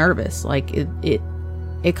of nervous. Like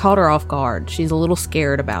it caught her off guard. She's a little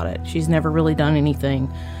scared about it. She's never really done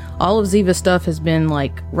anything. All of Ziva's stuff has been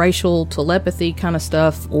like racial telepathy kind of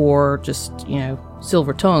stuff, or just,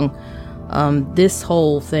 silver tongue. This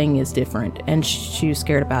whole thing is different, and she was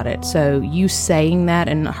scared about it. So you saying that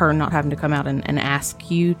and her not having to come out and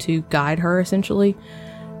ask you to guide her, essentially,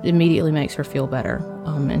 immediately makes her feel better.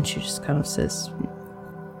 And she just kind of says,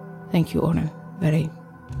 thank you, Orin, very,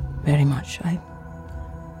 very much. I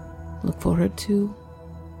look forward to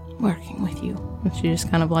working with you. And she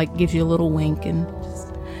just kind of like gives you a little wink and just,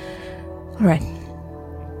 all right,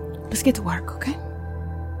 let's get to work, okay?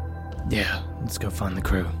 Yeah, let's go find the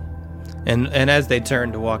crew. And as they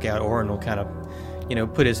turn to walk out, Orin will kind of,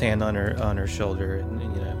 put his hand on her shoulder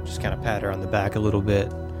and just kind of pat her on the back a little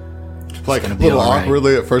bit. Like a gonna be little all right.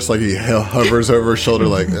 awkwardly at first, like he hovers over her shoulder,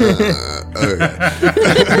 like, okay.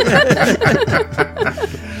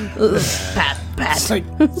 Pat. It's like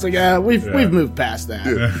we've moved past that.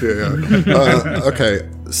 Yeah. Okay,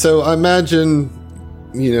 so I imagine,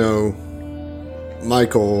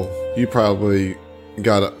 Michael, you probably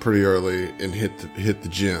got up pretty early and hit the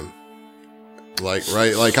gym. Like,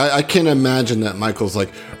 right? Like, I can't imagine that Michael's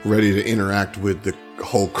like ready to interact with the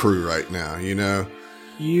whole crew right now.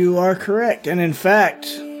 You are correct. And in fact,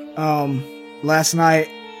 last night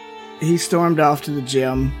he stormed off to the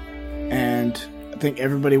gym, and I think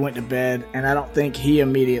everybody went to bed, and I don't think he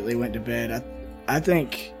immediately went to bed. I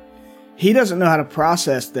think he doesn't know how to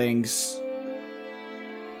process things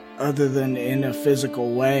other than in a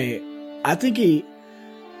physical way. I think he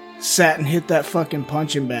sat and hit that fucking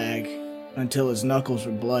punching bag until his knuckles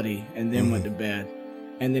were bloody, and then went to bed.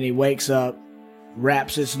 And then he wakes up,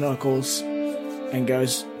 wraps his knuckles, and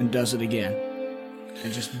goes and does it again.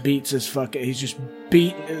 And just beats his fucking... He's just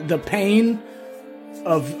the pain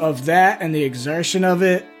of that and the exertion of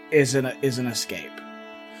it is an escape.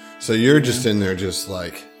 So you're just in there just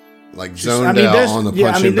like zoned out on the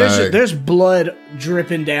punching bag. There's blood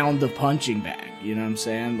dripping down the punching bag. You know what I'm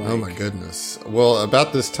saying? Oh my goodness. Well,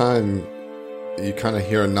 about this time, you kind of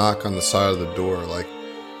hear a knock on the side of the door. Like,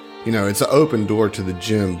 it's an open door to the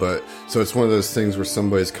gym, but so it's one of those things where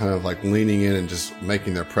somebody's kind of like leaning in and just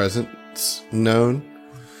making their presence known.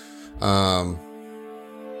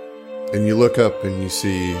 And you look up and you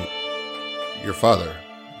see your father,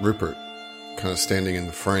 Rupert, kind of standing in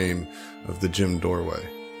the frame of the gym doorway.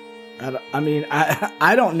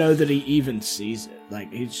 I don't know that he even sees it.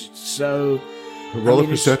 Like, he's so... Roll a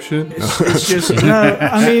perception? It's just, no,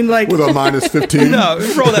 I mean, like... With a minus 15? No,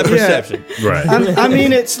 roll that perception. Right.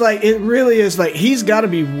 It's like, it really is like, he's got to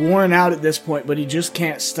be worn out at this point, but he just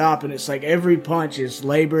can't stop, and it's like every punch is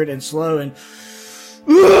labored and slow, and...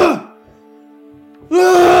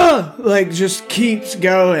 like, just keeps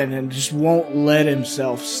going and just won't let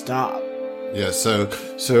himself stop. Yeah, so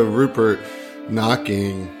Rupert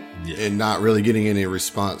knocking and not really getting any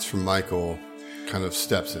response from Michael kind of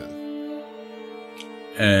steps in.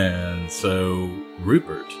 And so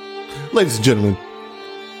Rupert, Ladies and gentlemen,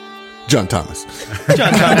 John Thomas.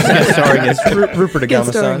 John Thomas guest starring as Rupert Guest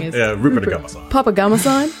starring Agama-san. as yeah, Rupert Agama-san. Papa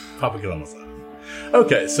Gama-san? Papa Agama-san.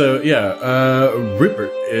 Okay, so yeah,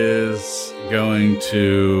 Rupert is going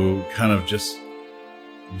to kind of just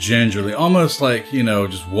gingerly, almost like,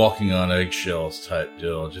 just walking on eggshells type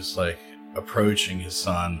deal, just like approaching his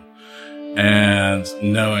son and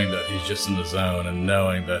knowing that he's just in the zone and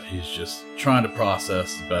knowing that he's just trying to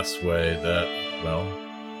process the best way that,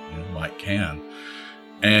 Mike can.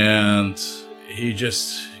 And he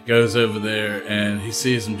just goes over there and he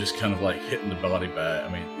sees him just kind of like hitting the body bag.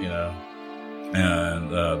 And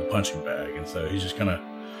the punching bag. And so he's just going to,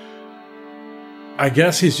 I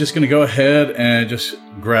guess he's just going to go ahead and just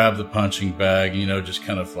grab the punching bag, just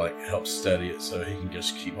kind of like help steady it so he can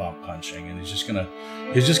just keep on punching. And he's just going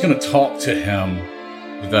to talk to him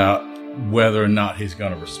without whether or not he's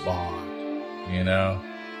going to respond,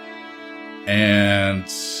 And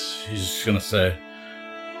he's just going to say,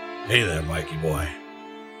 "Hey there, Mikey boy."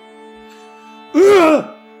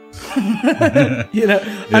 You know,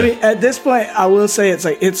 I mean, at this point, I will say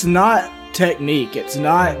it's not technique. It's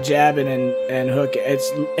not jabbing and hooking.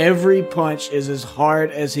 It's every punch is as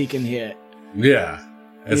hard as he can hit. Yeah.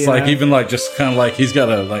 It's like even like just kind of like he's got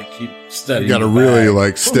to like keep steady. You got to really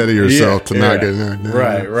like steady yourself to not get knocked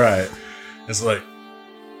down. Right. It's like,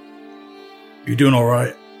 you doing all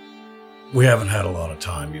right? We haven't had a lot of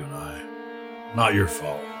time, you and I. Not your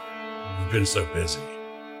fault. We've been so busy.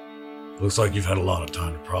 Looks like you've had a lot of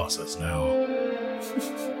time to process now.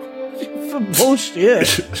 Bullshit.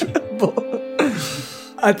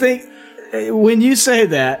 I think when you say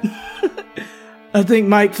that, I think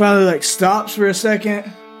Mike finally like stops for a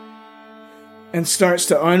second and starts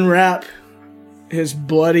to unwrap his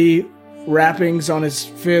bloody wrappings on his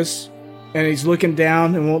fists, and he's looking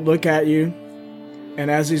down and won't look at you. And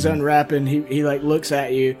as he's unwrapping, he like looks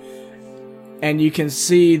at you, and you can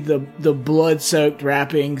see the blood-soaked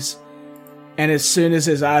wrappings. And as soon as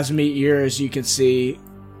his eyes meet yours, you can see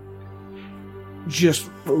just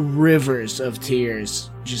rivers of tears.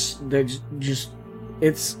 It's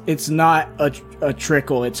not a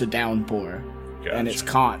trickle, it's a downpour. Gotcha. And it's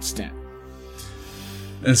constant.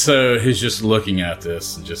 And so he's just looking at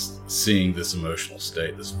this and just seeing this emotional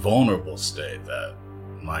state, this vulnerable state that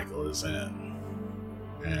Michael is in.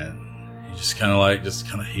 And he just kind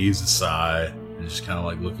of heaves a sigh and just kind of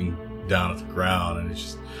like looking down at the ground, and he's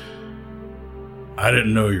just, I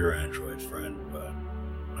didn't know your android friend, but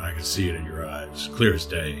I could see it in your eyes, clear as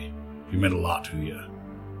day. He meant a lot to you.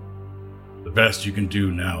 The best you can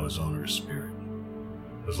do now is honor his spirit.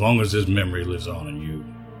 As long as his memory lives on in you,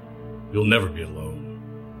 you'll never be alone.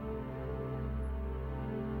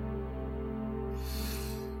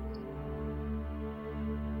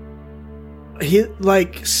 He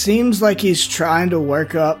seems like he's trying to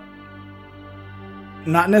work up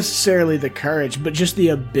not necessarily the courage, but just the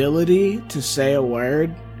ability to say a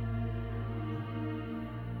word.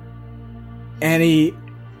 And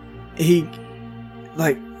he's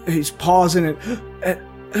pausing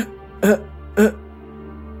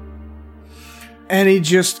and he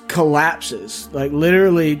just collapses, like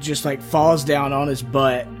literally just like falls down on his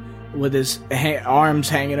butt with his arms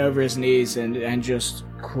hanging over his knees and just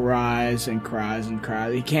cries and cries and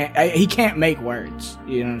cries. He can't make words.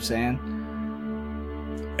 You know what I'm saying?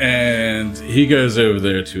 And he goes over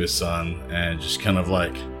there to his son and just kind of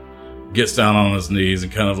like gets down on his knees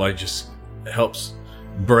and kind of like just helps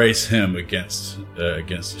brace him against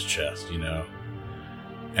his chest, you know.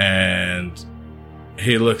 And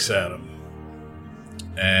he looks at him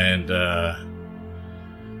and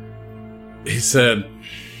he says,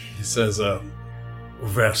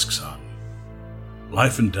 Vesk, son,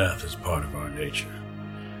 life and death is part of our nature,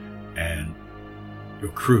 and your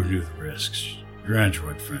crew knew the risks. Your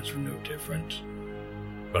android friends were no different.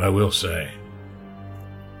 But I will say,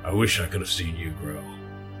 I wish I could have seen you grow.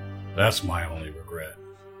 That's my only regret.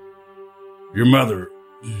 Your mother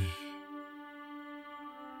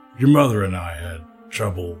and I had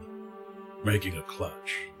trouble making a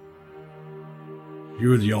clutch. You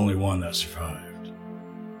were the only one that survived.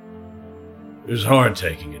 It was hard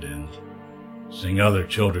taking it in, seeing other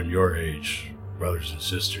children your age, brothers and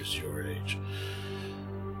sisters your age.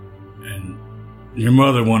 And your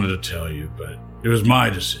mother wanted to tell you, but it was my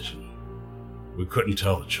decision. We couldn't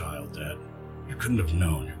tell the child that. You couldn't have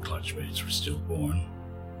known your clutch mates were stillborn.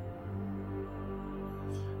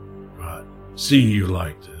 But seeing you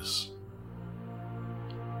like this,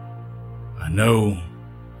 I know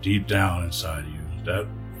deep down inside you that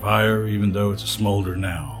fire, even though it's a smolder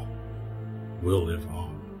now, will live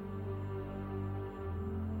on.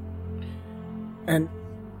 And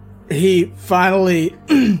he finally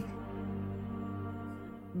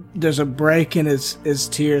there's a break in his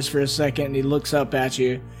tears for a second, and he looks up at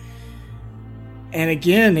you. And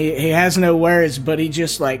again, he has no words, but he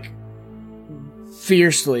just like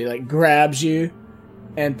fiercely like grabs you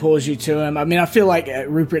and pulls you to him. I mean, I feel like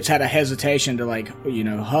Rupert's had a hesitation to like, you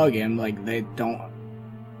know, hug him. Like they've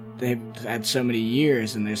had so many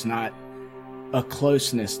years and there's not a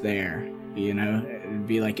closeness there, you know. It'd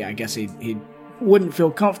be like, I guess he wouldn't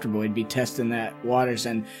feel comfortable. He'd be testing that waters,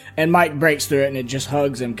 and Mike breaks through it and it just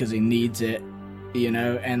hugs him because he needs it, you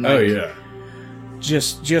know. And like, oh yeah,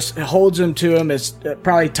 just holds him to him. It's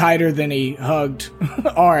probably tighter than he hugged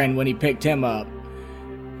Aaron when he picked him up,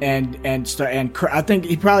 and I think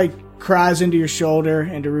he probably cries into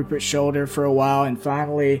Rupert's shoulder for a while, and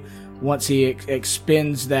finally, once he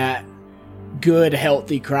expends that good,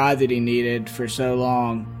 healthy cry that he needed for so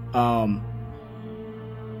long,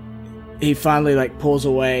 he finally like pulls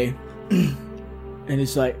away, and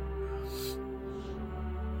he's like,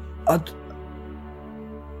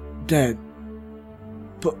 "Dad,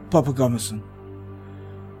 Papa Gummerson,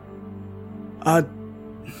 I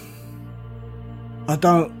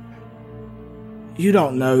don't... You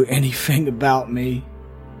don't know anything about me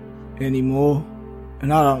anymore,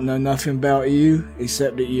 and I don't know nothing about you,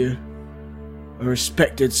 except that you're a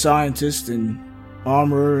respected scientist and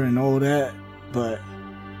armorer and all that, but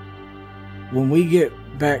when we get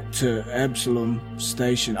back to Absalom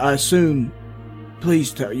Station, I assume,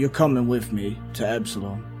 please tell, you're coming with me to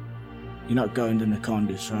Absalom. You're not going to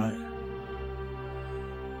Nacondas, right?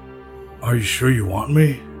 Are you sure you want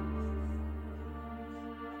me?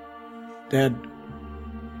 Dad,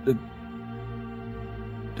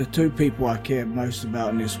 the two people I care most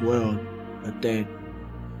about in this world are dead.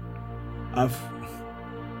 I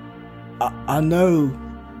know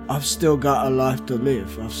I've still got a life to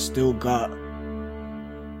live. I've still got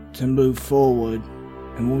to move forward.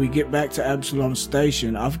 And when we get back to Absalom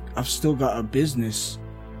Station, I've still got a business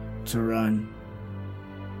to run.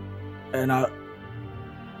 And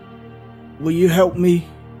will you help me?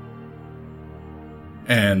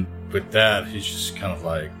 And with that, he's just kind of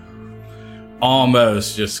like,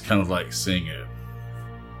 almost just kind of like seeing it.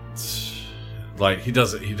 Like he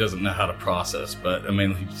doesn't know how to process, but I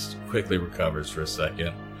mean, he just quickly recovers for a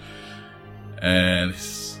second. And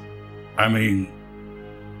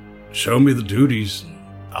show me the duties and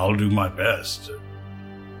I'll do my best.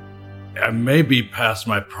 I may be past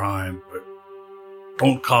my prime, but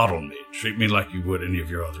don't coddle me. Treat me like you would any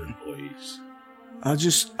of your other employees. I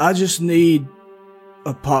just need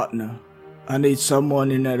a partner. I need someone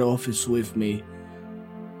in that office with me.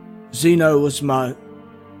 Zeno was my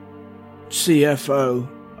CFO.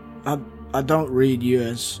 I don't read you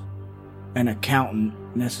as an accountant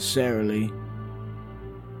necessarily.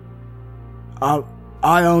 I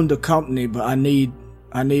own the company, but I need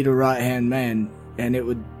a right-hand man, and it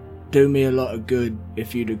would do me a lot of good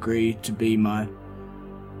if you'd agree to be my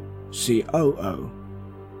COO.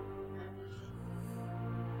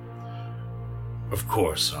 Of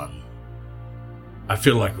course, son. I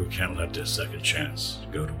feel like we can't let this second chance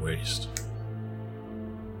go to waste.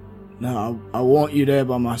 No, I want you there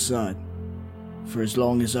by my side for as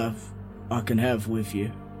long as I can have with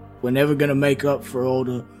you. We're never gonna make up for all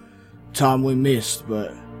the time we missed,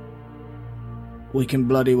 but we can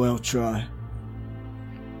bloody well try.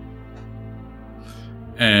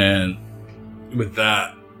 And with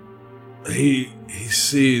that, he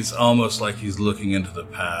sees almost like he's looking into the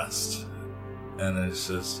past, and it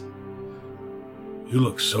says, "You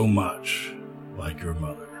look so much like your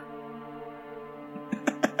mother."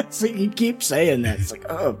 So you keep saying that. It's like,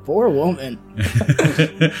 oh, poor woman.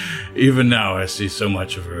 Even now, I see so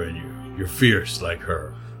much of her in you. You're fierce like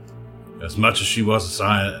her. As much as she was a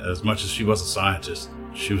scientist,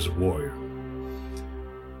 she was a warrior.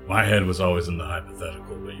 My head was always in the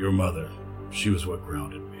hypothetical, but your mother, she was what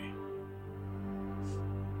grounded me.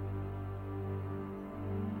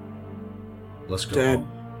 Let's go Dad,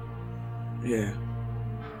 home. Yeah.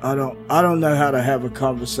 I don't know how to have a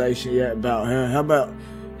conversation yet about her. How about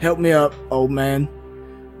help me up, old man?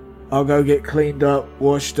 I'll go get cleaned up,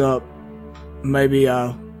 washed up. Maybe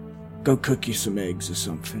I'll go cook you some eggs or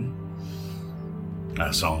something.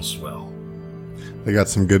 That sounds swell. They got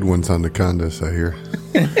some good ones on Nacondas, I hear.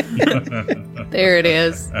 There it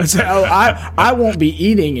is. So, I won't be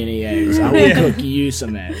eating any eggs. I will cook you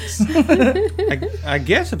some eggs. I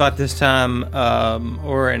guess about this time,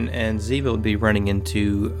 Orin and Ziva would be running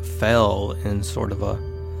into Fel in sort of a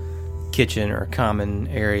kitchen or a common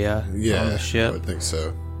area on the ship. I would think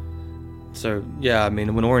so. So, yeah, I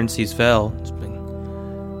mean, when Orin sees Fel, it's like,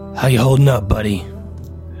 how you holding up, buddy?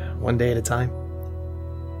 One day at a time.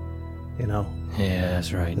 You know. Yeah,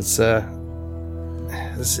 that's right. It's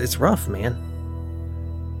rough, man.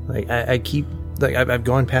 Like I keep like I've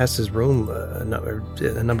gone past his room a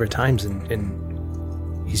number of times,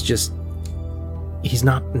 and he's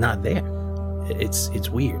not there. It's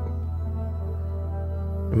weird.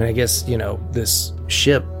 I mean, I guess this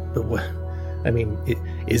ship. I mean,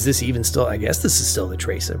 is this even still? I guess this is still the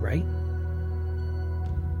Tracer, right?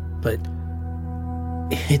 But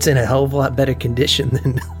it's in a hell of a lot better condition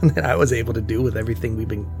than I was able to do with everything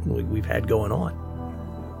we've had going on.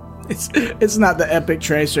 It's not the Epic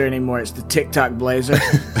Tracer anymore. It's the TikTok Blazer.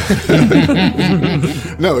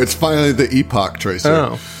 No, it's finally the Epoch Tracer.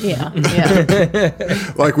 Oh, Yeah.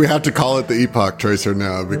 Like we have to call it the Epoch Tracer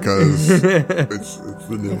now because it's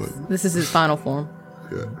the new one. This is his final form.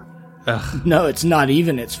 Yeah. No, it's not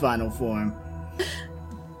even its final form.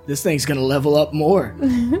 This thing's gonna level up more.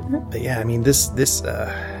 but yeah, I mean this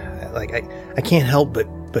like I can't help but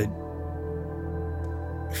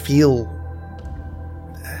feel.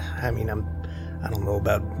 I mean, I don't know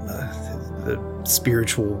about the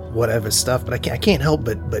spiritual whatever stuff, but I can't help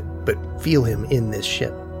but feel him in this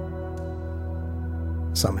ship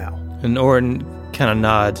somehow. And Orin kind of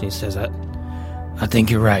nods and he says, I think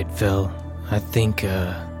you're right, Phil. I think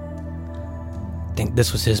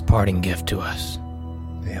this was his parting gift to us.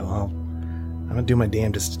 Yeah, well, I'm gonna do my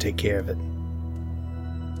damnedest to take care of it.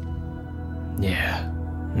 Yeah,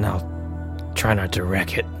 and I'll try not to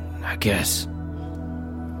wreck it, I guess.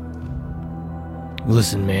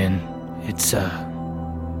 Listen, man, it's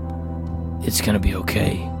gonna be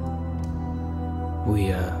okay.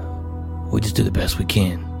 We just do the best we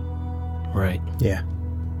can, right? Yeah,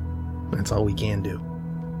 that's all we can do.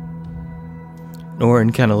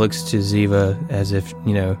 Orin kind of looks to Ziva as if,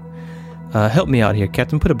 help me out here,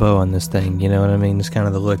 Captain, put a bow on this thing, you know what I mean? It's kind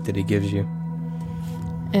of the look that he gives you.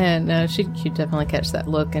 And she'd definitely catch that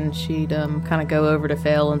look, and she'd kind of go over to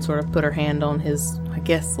Phil and sort of put her hand on his, I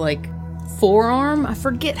guess, like, forearm. I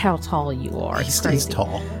forget how tall you are. He's crazy.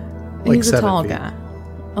 tall. Like He's a 7 tall feet. guy.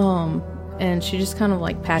 And she just kind of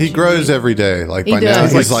like pats He you. grows every day. Like He by now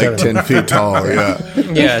does. he's Like like 7. 10 feet tall. Yeah.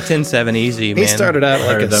 Yeah, 10-7 easy, man. He started out I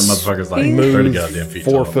like heard a that motherfucker's like smooth 30 goddamn feet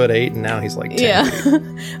 4'8", and now he's like 10 Yeah. feet.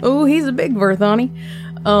 Oh, he's a big Verthani.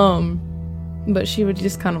 But she would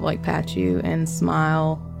just kind of like pat you and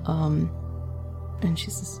smile. And she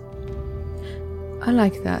says, I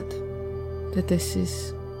like that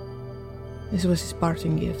this was his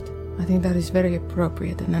parting gift. I think that is very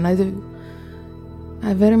appropriate, and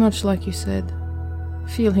I very much, like you said,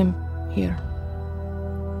 feel him here.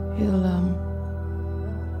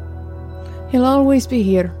 He'll always be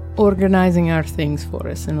here, organizing our things for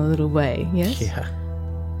us in a little way, yes? Yeah.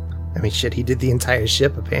 I mean, shit, he did the entire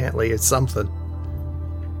ship, apparently. It's something.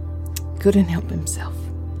 Couldn't help himself.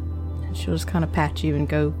 And she'll just kind of pat you and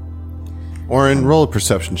go, Orin, roll a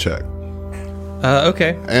perception check.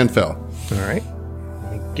 Okay. And Phil. All right.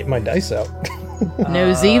 Let me get my dice out.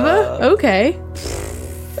 no Ziva? Okay.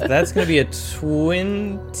 That's going to be a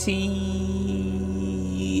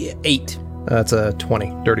 28. That's a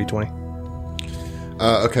 20. Dirty 20.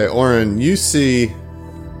 Okay, Orin, you see,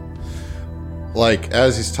 like,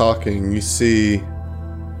 as he's talking, you see,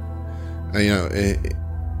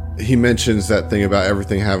 he mentions that thing about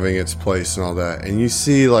everything having its place and all that. And you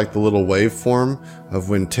see, like, the little waveform of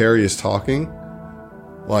when Terry is talking,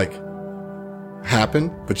 like,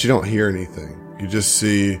 happen, but you don't hear anything. You just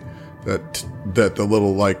see that the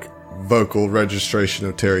little, like, vocal registration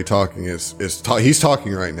of Terry talking he's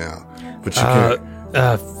talking right now, but you can't.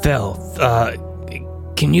 Phil,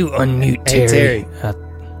 can you unmute Hey, Terry? Terry.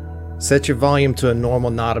 Set your volume to a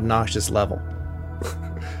normal, not obnoxious level.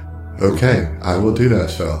 Okay, I will do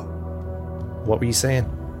that, Phil. What were you saying?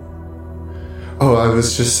 Oh, I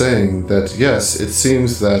was just saying that, yes, it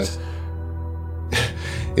seems that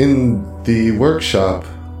in the workshop,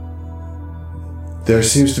 there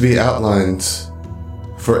seems to be outlines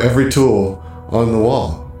for every tool on the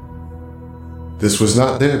wall. This was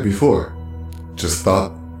not there before. Just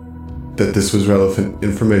thought that this was relevant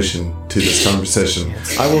information to this conversation.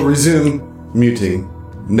 I will resume muting.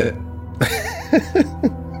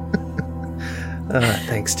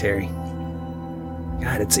 Thanks, Terry.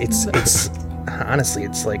 God, it's honestly,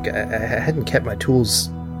 it's like I hadn't kept my tools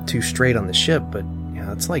too straight on the ship, but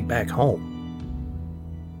it's like back home.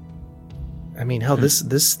 I mean, hell, this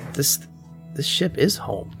ship is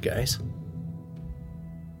home, guys.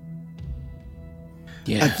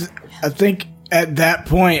 Yeah. I think at that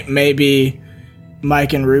point, maybe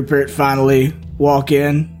Mike and Rupert finally walk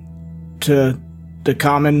in to the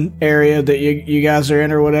common area that you guys are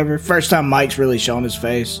in or whatever. First time Mike's really shown his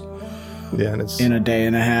face Yeah, and it's in a day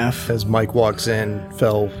and a half. as Mike walks in,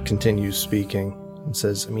 Fel continues speaking and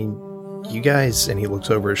says, I mean, you guys, and he looks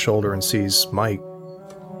over his shoulder and sees Mike,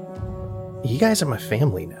 you guys are my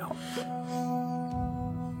family now.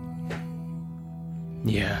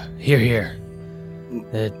 Yeah, here.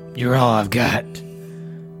 You're all I've got.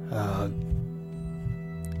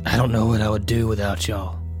 I don't know what I would do without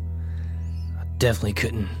y'all. I definitely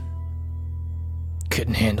couldn't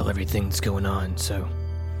handle everything that's going on, so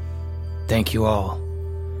thank you all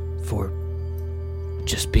for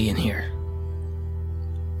just being here.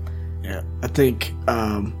 Yeah, I think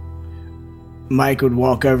Mike would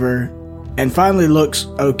walk over and finally looks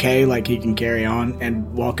okay, like he can carry on,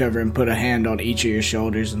 and walk over and put a hand on each of your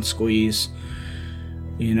shoulders and squeeze.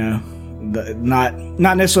 Not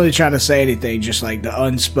necessarily trying to say anything, just like the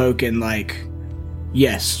unspoken, like,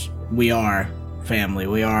 yes, we are family.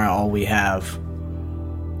 We are all we have.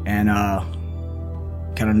 And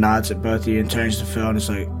kind of nods at both of you and turns to Phil and is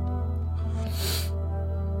like,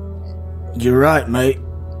 you're right, mate.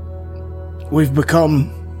 We've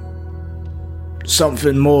become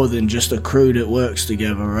something more than just a crew that works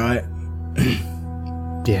together, right?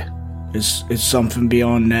 Yeah. It's something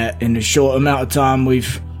beyond that. In the short amount of time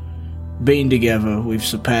we've been together, we've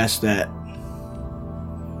surpassed that.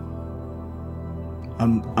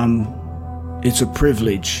 It's a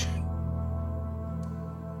privilege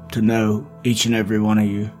to know each and every one of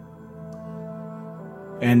you.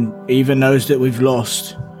 And even those that we've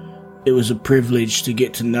lost, it was a privilege to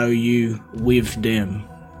get to know you with them.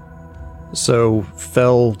 So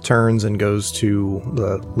Fel turns and goes to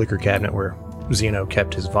the liquor cabinet where Zeno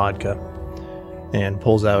kept his vodka and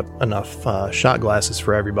pulls out enough shot glasses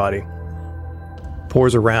for everybody.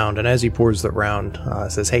 Pours a round, and as he pours the round,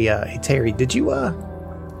 says, Hey, Terry, did you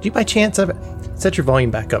by chance ever... Set your volume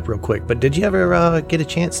back up real quick, but did you ever get a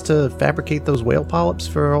chance to fabricate those whale polyps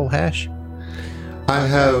for old Hash? I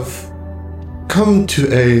have come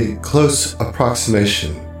to a close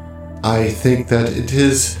approximation. I think that it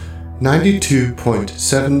is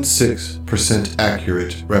 92.76%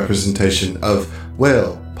 accurate representation of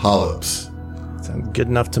whale polyps. Sounds good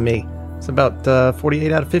enough to me. It's about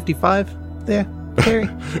 48 out of 55 there, Terry.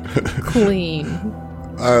 Clean.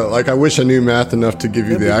 I wish I knew math enough to give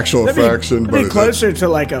you the actual fraction, but it'd be closer to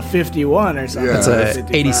like a 51 or something. Yeah. That's a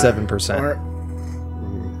 87%.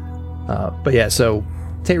 But yeah, so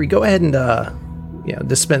Terry, go ahead and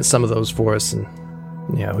dispense some of those for us, and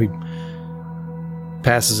he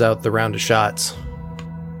passes out the round of shots.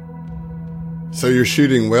 So you're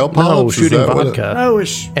shooting whale polyps? No, shooting vodka,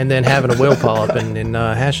 and then having a whale polyp in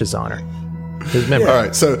Hash's honor. His memory. All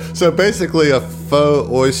right, so basically a faux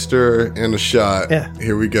oyster and a shot. Yeah.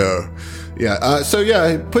 Here we go. Yeah.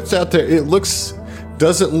 It puts out there. It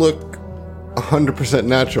doesn't look 100%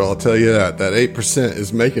 natural. I'll tell you that. That 8%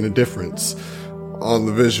 is making a difference on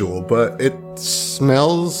the visual, but it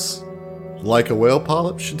smells like a whale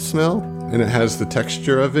polyp should smell, and it has the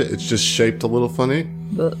texture of it. It's just shaped a little funny.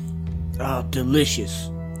 Oh,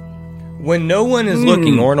 delicious. When no one is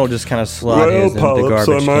looking, Orn will just kind of slide his into the garbage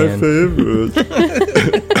can. Are my favorite.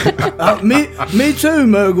 Me too,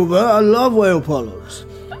 Murgle. I love whale polyps.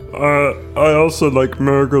 I also like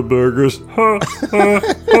Murgle burgers. Oh,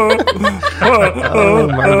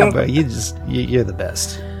 Murgle, you're the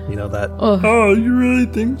best. You know that. Oh, you really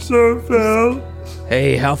think so, Fel?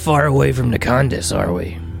 Hey, how far away from Nacondas are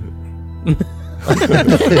we?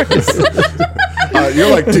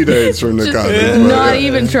 You're like 2 days from the contest. Not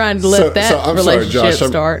even trying to let that relationship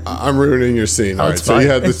start. I'm ruining your scene. All right, so you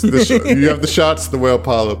have you have the shots, the whale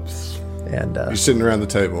polyps, and you're sitting around the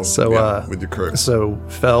table. With your crew. So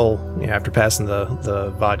Fel, after passing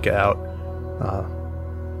the vodka out,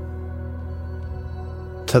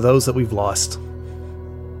 to those that we've lost,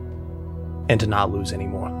 and to not lose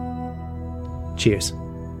anymore. Cheers.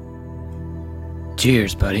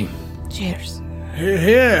 Cheers, buddy. Cheers.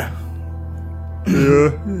 Here.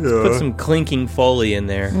 Put some clinking Foley in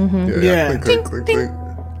there. Yeah. Clink, clink, clink,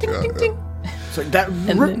 clink. It's like that.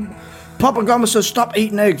 Papa Gama says, "Stop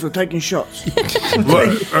eating eggs. We're taking shots."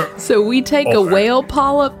 So we take a whale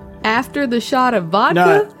polyp after the shot of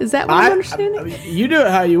vodka? Is that what I'm understanding? You do it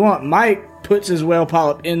how you want. Mike puts his whale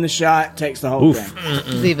polyp in the shot, takes the whole thing.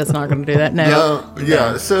 Ziva's not going to do that. No.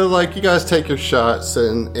 Yeah. So you guys take your shots,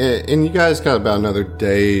 and you guys got about another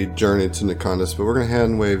day journey to Nacondas, but we're gonna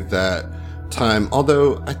hand wave that time.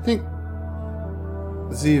 Although I think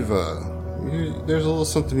Ziva, there's a little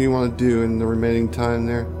something you want to do in the remaining time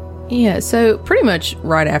there. Yeah, so pretty much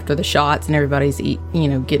right after the shots and everybody's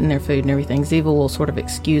getting their food and everything, Ziva will sort of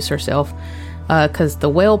excuse herself because the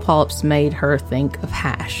whale polyps made her think of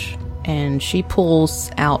Hash, and she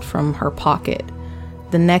pulls out from her pocket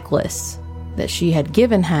the necklace that she had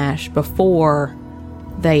given Hash before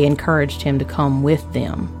they encouraged him to come with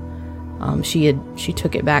them. She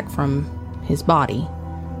took it back from his body,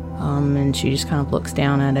 and she just kind of looks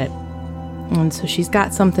down at it. And so she's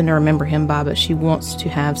got something to remember him by, but she wants to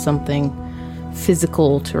have something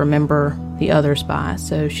physical to remember the others by.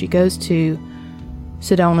 So she goes to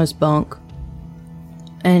Sedona's bunk,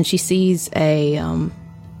 and she sees a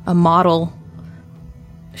model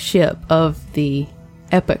ship of the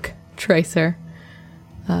Epic Tracer.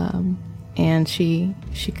 And she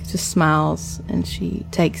just smiles, and she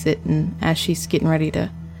takes it, and as she's getting ready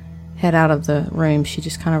to head out of the room, she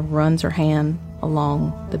just kind of runs her hand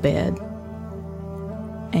along the bed.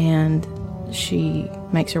 And she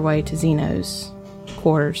makes her way to Zeno's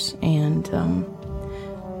quarters, and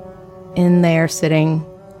in there sitting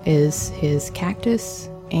is his cactus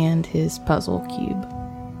and his puzzle cube.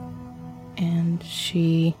 And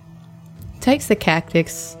she takes the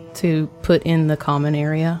cactus to put in the common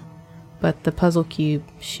area, but the puzzle cube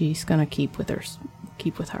she's gonna keep with her.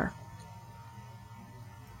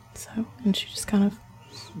 So, and she just kind of...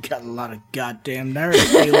 Got a lot of goddamn nerve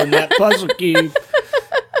stealing that puzzle cube.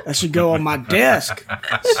 That should go on my desk.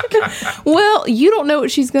 Well, you don't know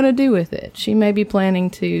what she's going to do with it. She may be planning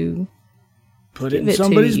to... Put it in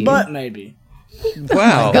somebody's butt, maybe.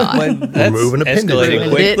 Wow. Well, that's Removing appendage. escalating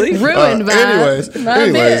quickly. Ruined my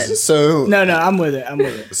anyways, so No, I'm with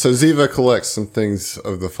it. So Ziva collects some things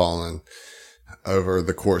of the Fallen over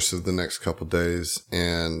the course of the next couple days,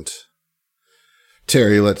 and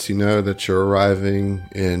Terry lets you know that you're arriving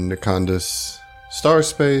in Nikondas star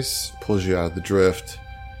space, pulls you out of the drift,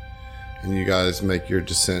 and you guys make your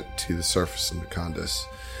descent to the surface of Nikondas.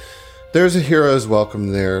 There's a hero's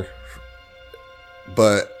welcome there,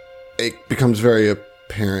 but it becomes very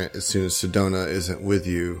apparent as soon as Sedona isn't with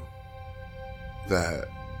you that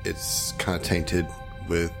it's kind of tainted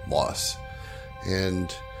with loss.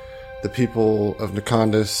 And the people of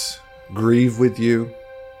Nikondas grieve with you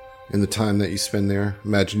in the time that you spend there.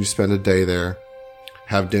 Imagine you spend a day there,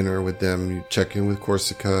 have dinner with them, you check in with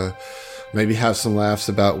Corsica, maybe have some laughs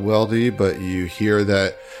about Weldy, but you hear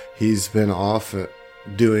that he's been off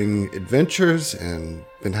doing adventures and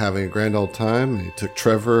been having a grand old time. And he took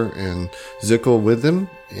Trevor and Zickel with him,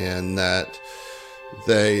 and that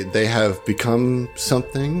they have become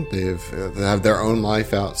something. They have their own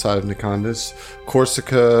life outside of Nikondas.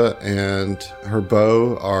 Corsica and her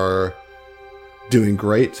beau are doing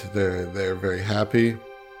great. They're very happy.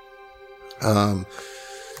 And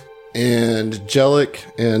Jellic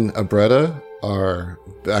and Abretta are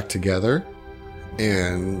back together,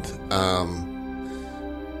 and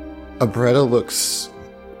Abretta looks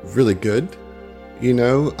really good, you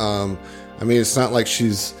know? I mean, it's not like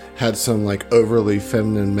she's had some like overly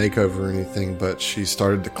feminine makeover or anything, but she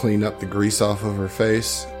started to clean up the grease off of her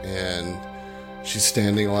face, and she's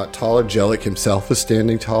standing a lot taller. Jellic himself is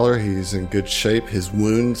standing taller. He's in good shape. His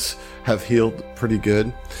wounds have healed pretty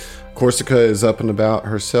good. Corsica is up and about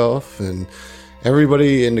herself, and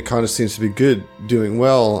everybody in Nikondas seems to be doing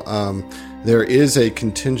well. There is a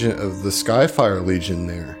contingent of the Skyfire Legion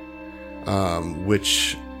there,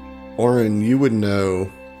 which, Orin, you would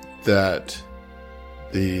know that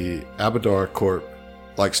the Abadar Corp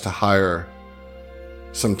likes to hire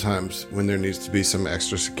sometimes when there needs to be some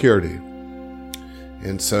extra security.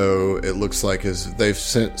 And so it looks like as they've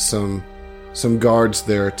sent some guards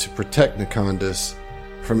there to protect Nikondas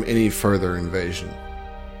from any further invasion.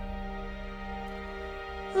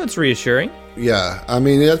 That's reassuring. Yeah, I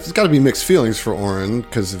mean, it's got to be mixed feelings for Orin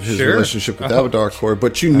because of his relationship with Abadar Corp,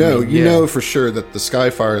 but you know for sure that the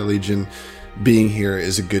Skyfire Legion being here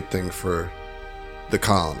is a good thing for the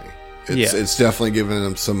colony. It's definitely giving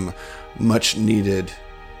them some much needed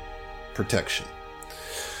protection.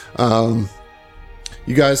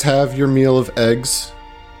 You guys have your meal of eggs,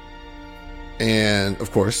 and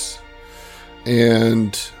of course,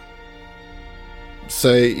 and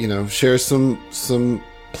share some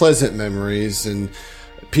pleasant memories, and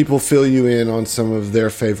people fill you in on some of their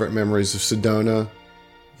favorite memories of Sedona.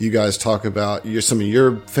 You guys talk about some of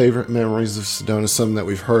your favorite memories of Sedona, some that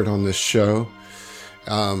we've heard on this show.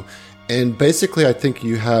 And basically, I think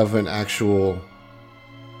you have an actual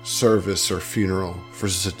service or funeral for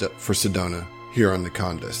Sedona here on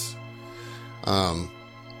Nikondas. I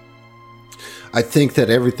think that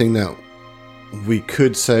everything that we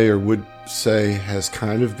could say or would say has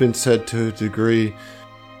kind of been said to a degree,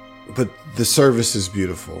 but the service is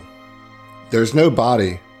beautiful. There's no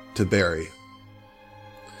body to bury,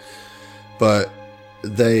 but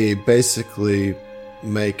they basically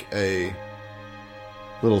make a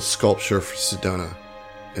little sculpture for Sedona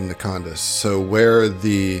in Nikondas. So where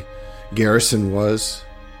the garrison was,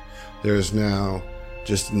 there's now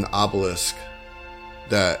just an obelisk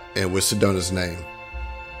that with Sedona's name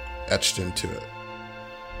etched into it.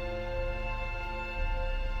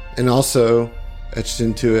 And also etched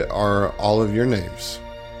into it are all of your names.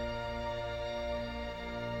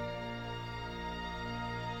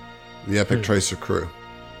 The Epic Tracer crew.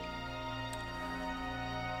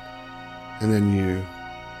 And then you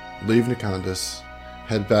leave Nikondas,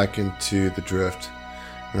 head back into the drift,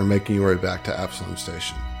 and are making your way back to Absalom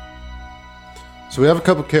Station. So we have a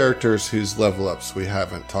couple characters whose level ups we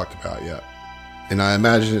haven't talked about yet. And I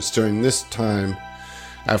imagine it's during this time,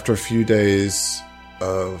 after a few days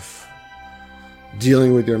of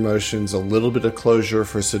dealing with your emotions, a little bit of closure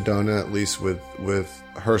for Sedona, at least with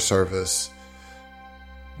her service.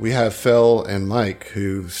 We have Fel and Mike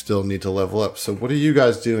who still need to level up. So what are you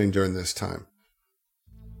guys doing during this time?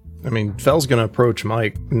 I mean, Fel's going to approach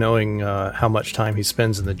Mike knowing how much time he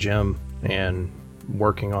spends in the gym and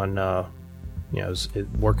working on,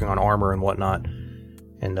 working on armor and whatnot.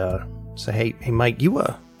 And say, hey, Mike, you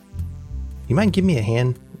mind giving me a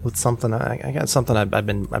hand with something. I got something I've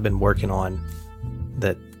been working on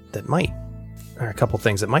that might, or a couple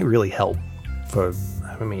things that might really help. For,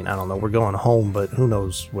 I mean, I don't know. We're going home, but who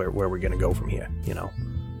knows where we're gonna go from here? You know.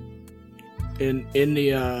 In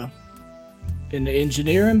the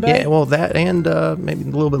engineering bay? Yeah, well, that and maybe a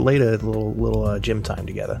little bit later, a little gym time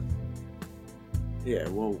together. Yeah,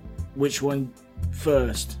 well, which one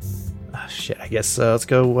first? Shit, I guess let's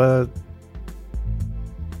go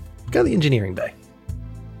to the engineering bay.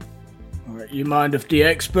 All right, you mind if the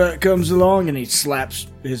expert comes along? And he slaps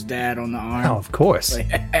his dad on the arm. Oh, of course.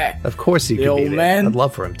 Of course he The could old be there. man? I'd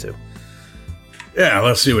love for him to. Yeah,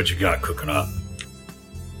 let's see what you got cooking up.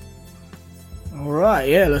 All right,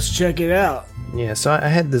 yeah, let's check it out. Yeah, so I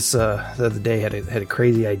had this the other day had a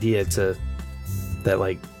crazy idea that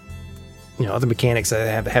like, you know, other mechanics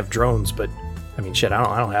that have drones, but I mean, shit,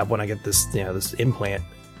 I don't have one. I get this, you know, this implant,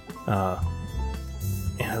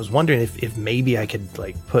 and I was wondering if maybe I could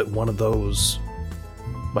like put one of those,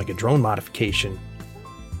 like a drone modification,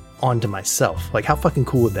 onto myself. Like, how fucking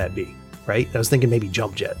cool would that be, right? I was thinking maybe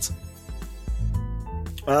jump jets.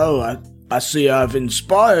 Oh, I see I've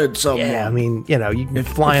inspired someone. Yeah, I mean, you know, you can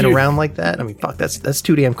flying around like that. I mean, fuck, that's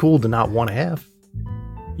too damn cool to not want to have.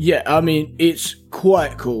 Yeah, I mean, it's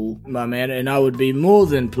quite cool, my man, and I would be more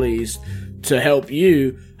than pleased to help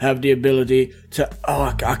you have the ability to...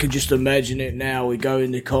 Oh, I can just imagine it now. We go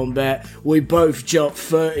into combat, we both jump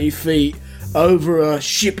 30 feet over a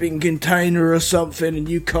shipping container or something, and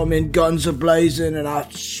you come in guns a-blazing, and I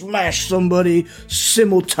smash somebody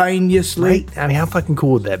simultaneously. Right? I mean, how fucking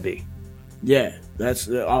cool would that be? Yeah, that's...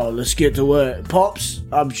 let's get to work. Pops,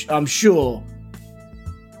 I'm sure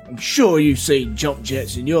you've seen jump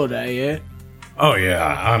jets in your day, yeah? Oh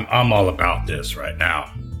yeah, I'm all about this right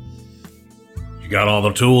now. You got all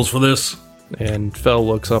the tools for this? And Fel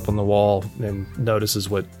looks up on the wall and notices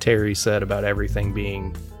what Terry said about everything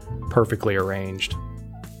being perfectly arranged.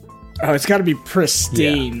 Oh, it's got to be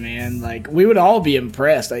pristine, man. Like, we would all be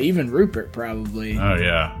impressed. Even Rupert, probably. Oh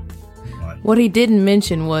yeah. What he didn't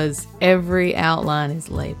mention was every outline is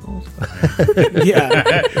labeled.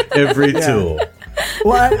 Yeah. Every tool.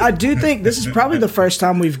 Well, I do think this is probably the first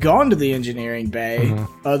time we've gone to the engineering bay,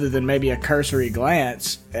 other than maybe a cursory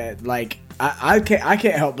glance. Like, I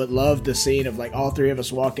can't help but love the scene of like all three of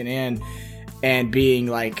us walking in and being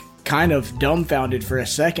like kind of dumbfounded for a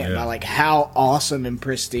second by like how awesome and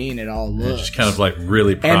pristine it all looks. Just kind of like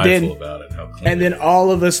really prideful about it. How clean and then all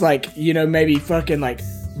of us like, you know, maybe fucking like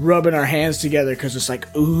rubbing our hands together because it's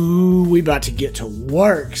like, ooh, we about to get to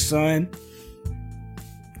work, son.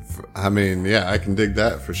 I mean, yeah, I can dig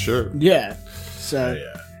that for sure. Yeah. So,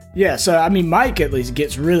 yeah, so I mean, Mike at least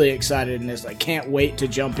gets really excited and is like, can't wait to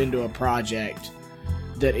jump into a project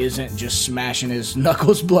that isn't just smashing his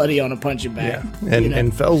knuckles bloody on a punching bag. Yeah.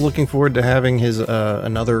 And Fel's looking forward to having his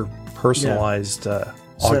another personalized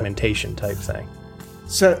augmentation type thing.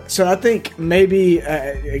 So I think maybe,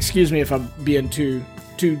 excuse me if I'm being too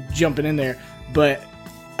jumping in there, but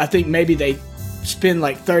I think maybe they spend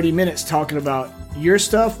like 30 minutes talking about your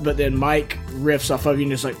stuff, but then Mike riffs off of you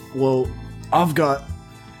and is like, well, I've got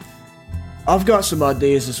some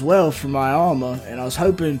ideas as well for my armor, and I was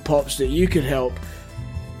hoping, Pops, that you could help.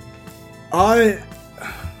 I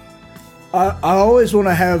always want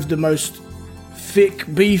to have the most thick,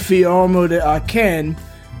 beefy armor that I can,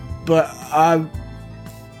 but I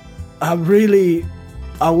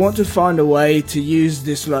want to find a way to use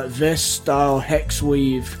this like vest style hex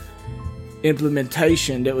weave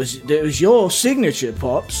implementation that was your signature,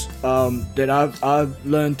 Pops, that I've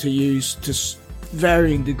learned to use to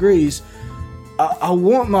varying degrees. I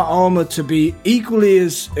want my armor to be equally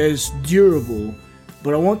as durable,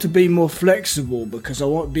 but I want to be more flexible because I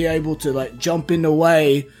want to be able to like jump in the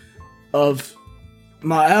way of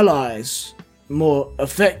my allies more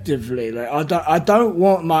effectively. Like I don't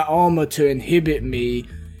want my armor to inhibit me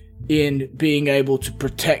in being able to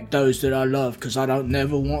protect those that I love, because I don't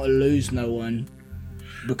never want to lose no one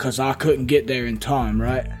because I couldn't get there in time,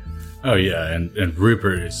 right? Oh yeah, and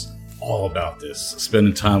Rupert is all about this,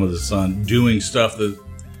 spending time with his son, doing stuff that,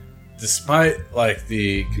 despite like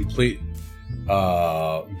the complete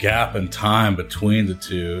gap in time between the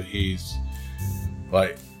two, he's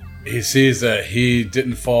like, he sees that he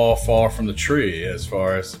didn't fall far from the tree as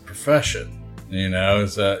far as the profession. You know,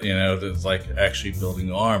 is that, you know, that's like actually building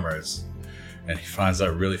armors, and he finds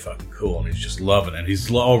that really fucking cool, and he's just loving it. And he's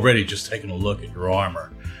already just taking a look at your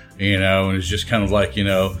armor, you know, and it's just kind of like, you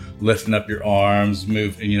know, lifting up your arms,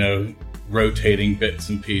 moving, you know, rotating bits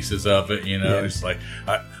and pieces of it, you know. Yeah. It's like,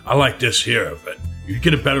 I like this here, but You'd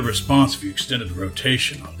get a better response if you extended the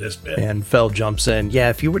rotation on this bit. And Fel jumps in. Yeah,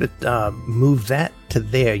 if you were to move that to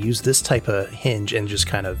there, use this type of hinge, and just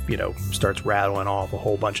kind of, starts rattling off a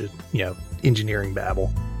whole bunch of, engineering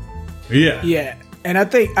babble. Yeah. Yeah, and I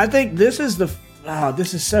think this is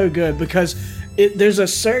this is so good because there's a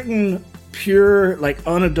certain pure, like,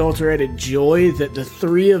 unadulterated joy that the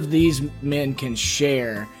three of these men can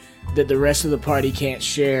share that the rest of the party can't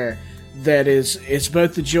share. That it's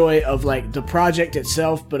both the joy of, like, the project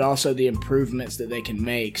itself, but also the improvements that they can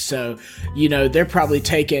make. So, they're probably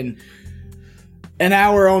taking an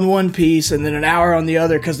hour on one piece and then an hour on the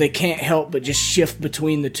other because they can't help but just shift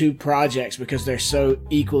between the two projects because they're so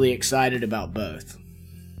equally excited about both.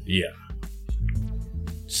 Yeah.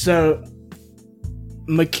 So,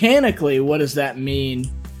 mechanically, what does that mean?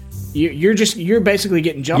 You're basically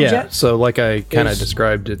getting jump jets? So like I kind of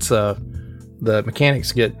described, it's the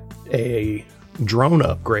mechanics get a drone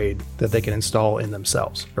upgrade that they can install in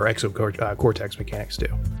themselves, or Cortex mechanics do.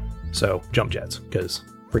 So jump jets, because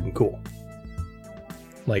freaking cool.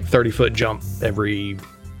 Like 30-foot jump every,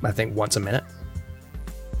 I think, once a minute.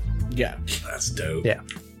 Yeah. That's dope. Yeah.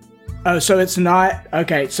 Oh, so it's not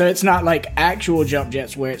okay. So it's not like actual jump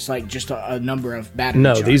jets where it's like just a number of battery.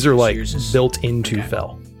 No, charges. these are like Yours is- built into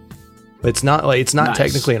Fel. It's not Nice.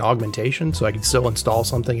 technically an augmentation, so I can still install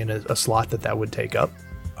something in a slot that would take up.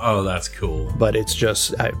 Oh, that's cool. But it's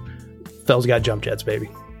just Fel's got jump jets, baby.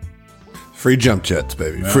 Free jump jets,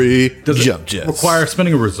 baby. Free Does it jump jets. require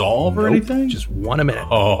spinning a resolve or Nope, anything? just one a minute.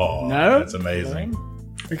 Oh, No? that's amazing.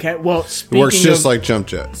 Okay, well, It works speaking just of, like jump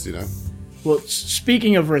jets, well,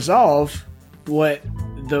 speaking of resolve, what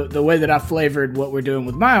the way that I flavored what we're doing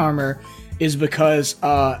with my armor is because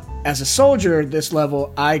as a soldier this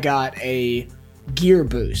level, I got a gear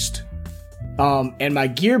boost. And my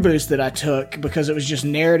gear boost that I took, because it was just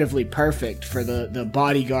narratively perfect for the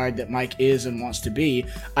bodyguard that Mike is and wants to be,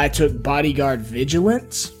 I took bodyguard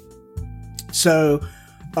vigilance. So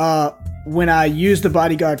when I use the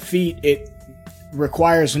bodyguard feat, it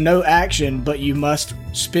requires no action, but you must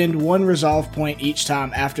spend one resolve point each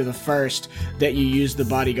time after the first that you use the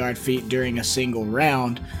bodyguard feat during a single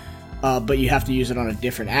round, but you have to use it on a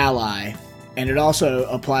different ally, and it also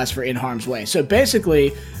applies for in harm's way. So basically,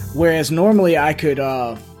 whereas normally I could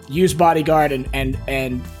use bodyguard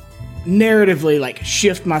and narratively like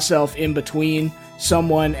shift myself in between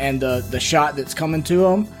someone and the shot that's coming to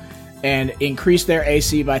them, and increase their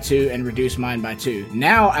AC by 2 and reduce mine by 2.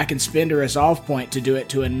 Now I can spend a resolve point to do it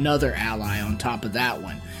to another ally on top of that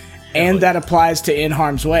one. And that applies to in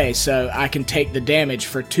harm's way, so I can take the damage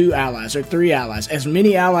for 2 allies or 3 allies. As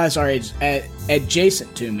many allies are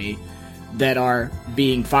adjacent to me that are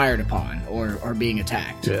being fired upon or being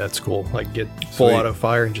attacked. Yeah, that's cool. Like get full Sweet. auto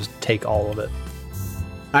fire and just take all of it.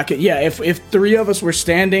 I could, yeah, if 3 of us were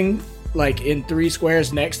standing like in 3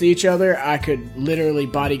 squares next to each other, I could literally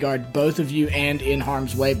bodyguard both of you and in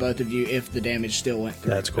harm's way both of you if the damage still went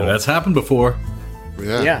through. That's cool. That's happened before.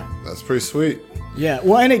 Yeah. That's pretty sweet. Yeah,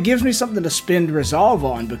 well, and it gives me something to spend resolve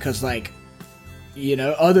on because, like,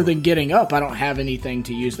 other than getting up, I don't have anything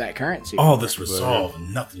to use that currency. All this resolve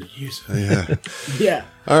and nothing to use it. Yeah. Yeah.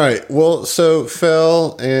 All right. Well, so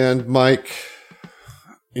Fel and Mike,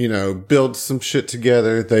 build some shit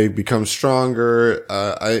together. They become stronger.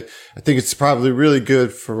 I think it's probably really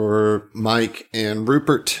good for Mike and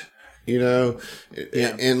Rupert, Yeah.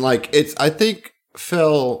 and like I think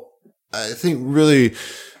really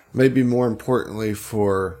maybe more importantly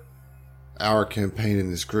for our campaign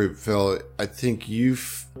in this group, Fel, I think you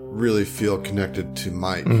really feel connected to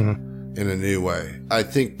Mike in a new way. I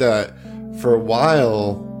think that for a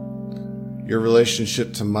while, your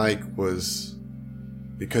relationship to Mike was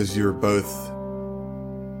because you were both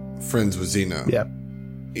friends with Zeno. Yeah.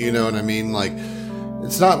 You know what I mean? Like,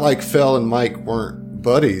 it's not like Fel and Mike weren't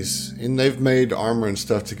buddies, and they've made armor and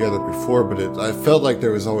stuff together before, but I felt like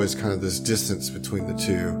there was always kind of this distance between the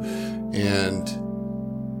two.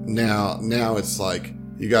 And now it's like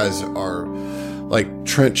you guys are like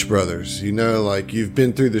trench brothers, like you've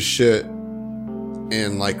been through the shit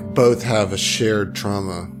and like both have a shared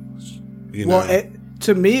trauma, Well,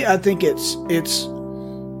 to me, I think it's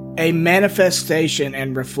a manifestation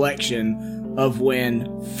and reflection of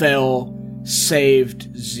when Fel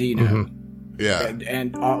saved Zeno. Yeah.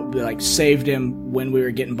 And like saved him when we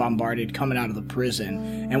were getting bombarded coming out of the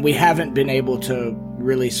prison, and we haven't been able to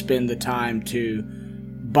really spend the time to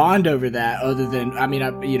bond over that other than I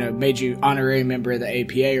made you honorary member of the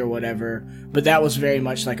APA or whatever, but that was very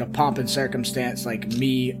much like a pomp and circumstance, like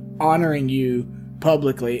me honoring you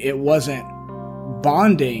publicly. It wasn't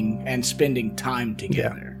bonding and spending time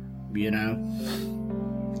together.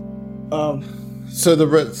 So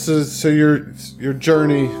your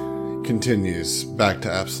journey continues back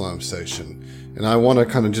to Absalom Station, and I want to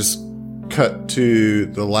kind of just cut to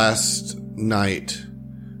the last night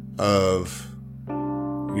of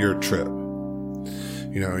your trip.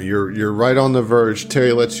 You know, you're right on the verge.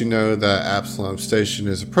 Terry lets you know that Absalom Station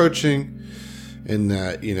is approaching, and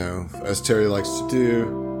that, you know, as Terry likes to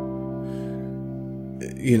do,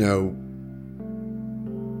 you know,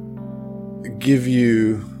 give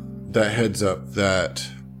you that heads up that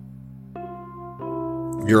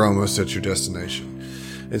you're almost at your destination.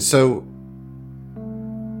 And so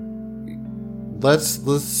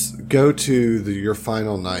let's go to your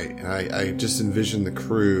final night. And I just envision the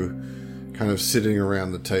crew kind of sitting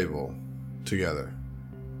around the table together.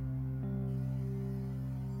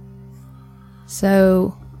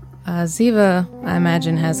 So Ziva, I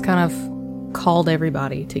imagine, has kind of called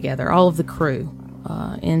everybody together, all of the crew,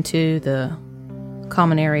 into the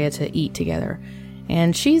common area to eat together.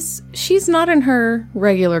 And she's not in her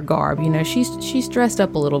regular garb, you know. She's dressed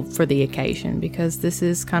up a little for the occasion, because this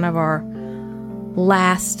is kind of our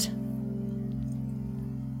last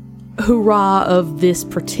hurrah of this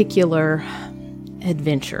particular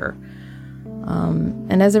adventure.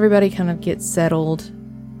 And as everybody kind of gets settled,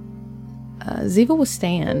 Ziva will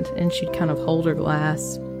stand and she'd kind of hold her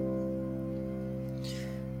glass.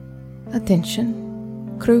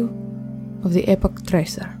 Attention, crew of the Epoch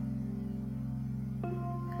Tracer.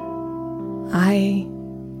 I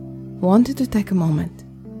wanted to take a moment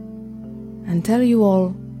and tell you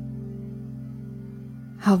all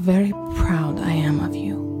how very proud I am of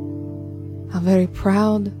you. How very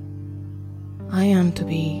proud I am to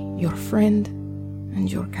be your friend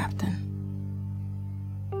and your captain.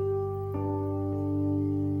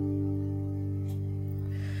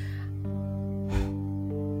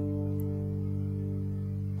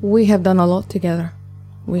 We have done a lot together.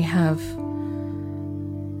 We have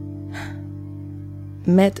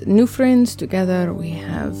met new friends together. We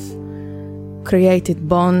have created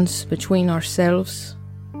bonds between ourselves.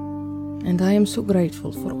 And I am so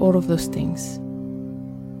grateful for all of those things.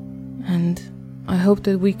 And I hope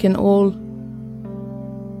that we can all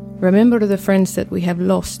remember the friends that we have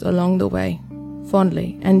lost along the way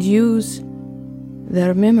fondly and use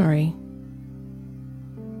their memory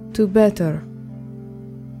to better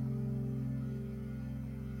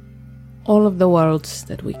all of the worlds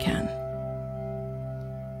that we can.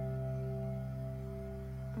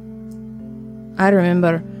 I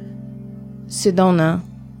remember Sedona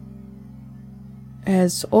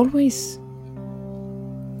as always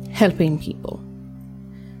helping people.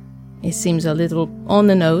 It seems a little on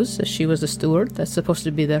the nose, as she was a steward. That's supposed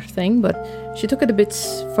to be their thing, but she took it a bit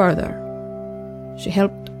further. She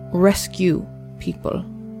helped rescue people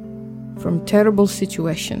from terrible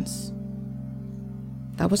situations.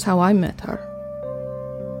 That was how I met her.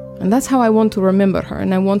 And that's how I want to remember her,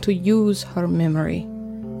 and I want to use her memory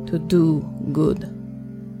to do good.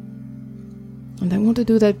 And I want to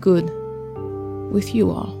do that good with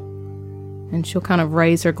you all. And she'll kind of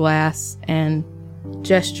raise her glass and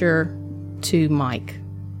gesture to Mike.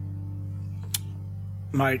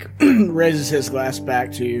 Mike raises his glass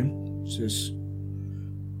back to you. Says,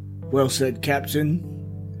 "Well said, Captain.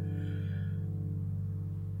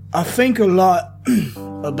 I think a lot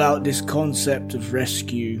about this concept of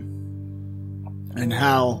rescue and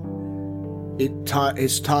how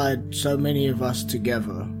it's tied so many of us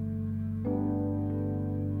together.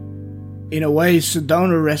 In a way,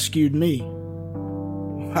 Sedona rescued me.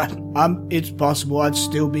 It's possible I'd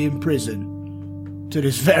still be in prison to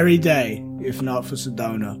this very day if not for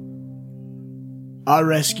Sedona. I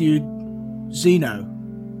rescued Zeno,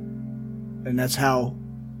 and that's how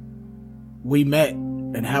we met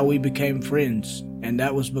and how we became friends, and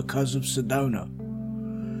that was because of Sedona.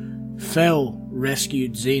 Fel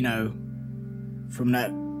rescued Zeno from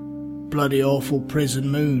that bloody awful prison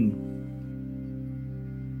moon.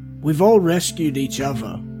 We've all rescued each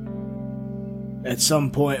other at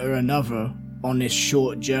some point or another on this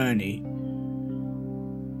short journey,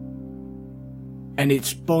 and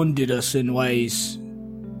it's bonded us in ways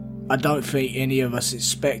I don't think any of us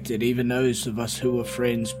expected, even those of us who were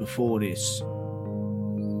friends before this.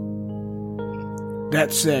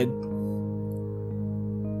 That said,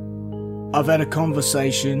 I've had a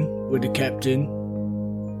conversation with the captain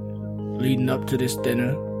leading up to this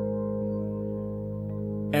dinner,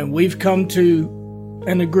 and we've come to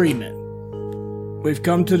an agreement. We've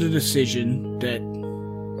come to the decision that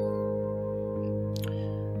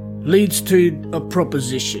leads to a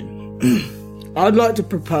proposition. I'd like to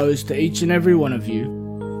propose to each and every one of you,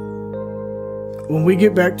 when we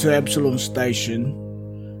get back to Absalom Station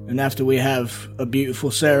And after we have a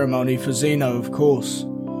beautiful ceremony for Xeno, of course.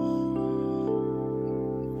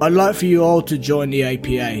 I'd like for you all to join the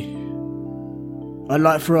APA. I'd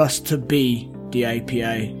like for us to be the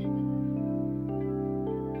APA.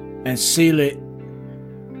 And seal it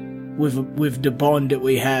with the bond that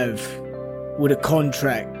we have, with a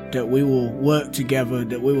contract that we will work together,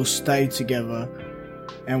 that we will stay together,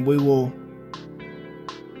 and we will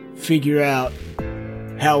figure out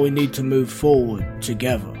how we need to move forward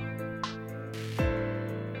together.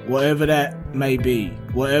 Whatever that may be,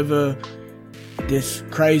 whatever this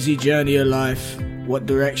crazy journey of life, what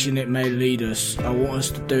direction it may lead us, I want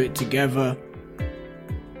us to do it together.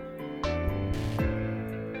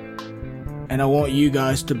 And I want you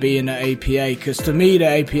guys to be in the APA, because to me the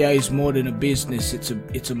APA is more than a business, it's a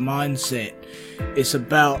mindset. It's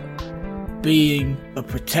about being a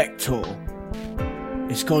protector.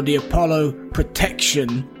 It's called the Apollo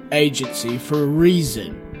Protection Agency for a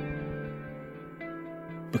reason.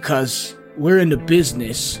 Because we're in the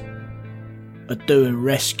business of doing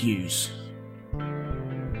rescues.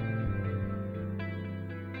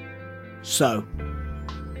 So,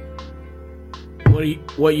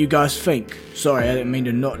 what you guys think? Sorry, I didn't mean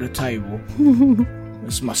to knock the table.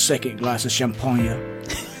 It's my second glass of champagne.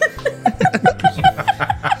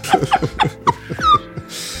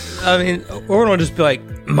 I mean, we're gonna just be like,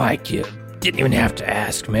 Mike, you didn't even have to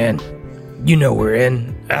ask, man. You know we're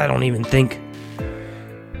in. I don't even think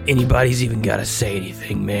anybody's even gotta say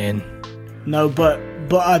anything, man. No, but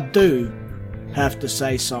I do have to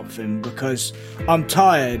say something, because I'm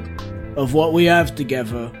tired of what we have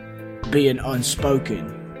together being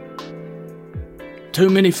unspoken. Too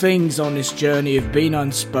many things on this journey have been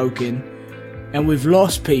unspoken, and we've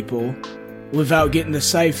lost people without getting to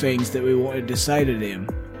say things that we wanted to say to them.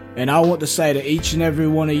 And I want to say to each and every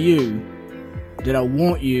one of you that I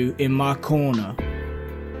want you in my corner.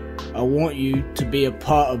 I want you to be a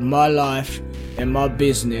part of my life and my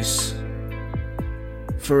business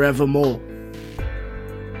forevermore.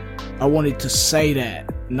 I wanted to say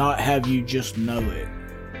that, not have you just know it.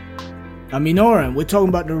 I mean, Oren, we're talking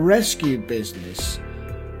about the rescue business.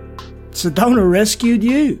 Sedona rescued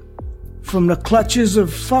you from the clutches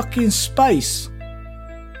of fucking space.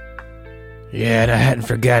 Yeah, and I hadn't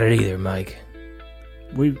forgot it either, Mike.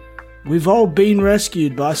 We've all been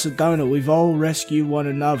rescued by Sedona. We've all rescued one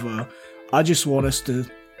another. I just want us to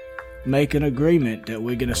make an agreement that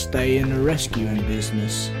we're gonna stay in the rescuing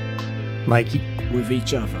business. Mikey. With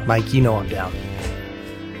each other. Mike, you know I'm down.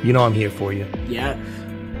 You know I'm here for you. Yeah.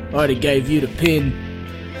 I already gave you the pin.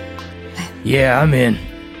 Yeah, I'm in.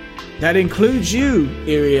 That includes you,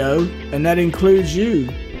 Irio, and that includes you,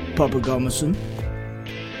 Papa Gommerson.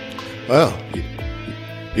 Well,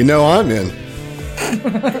 you know I'm in.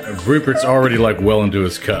 Rupert's already like well into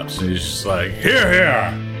his cups, and he's just like, here.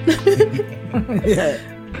 Yeah.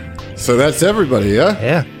 So that's everybody, yeah?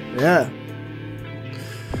 Yeah. Yeah.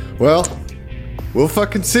 Well, we'll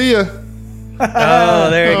fucking see ya. Oh,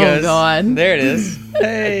 there it goes. Oh, God. There it is.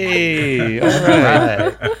 Hey, all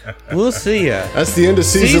right. We'll see ya. That's the end of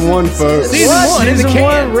season 1, folks. Season one in the Season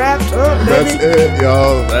can. 1 wrapped up, That's baby. it,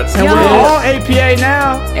 y'all. That's And we're all APA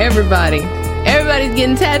now. Everybody's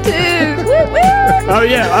getting tattoos. Woo, woo. Oh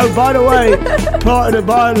yeah. Oh, by the way, part of the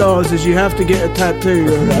bylaws is you have to get a tattoo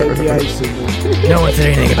of the APA symbol. No one said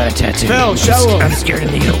anything about a tattoo. Phil, show him. I'm scared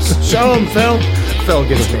of needles. Show him, Phil. Phil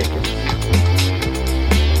gets naked.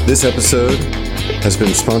 This episode has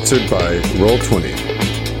been sponsored by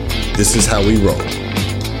Roll20. This is how we roll.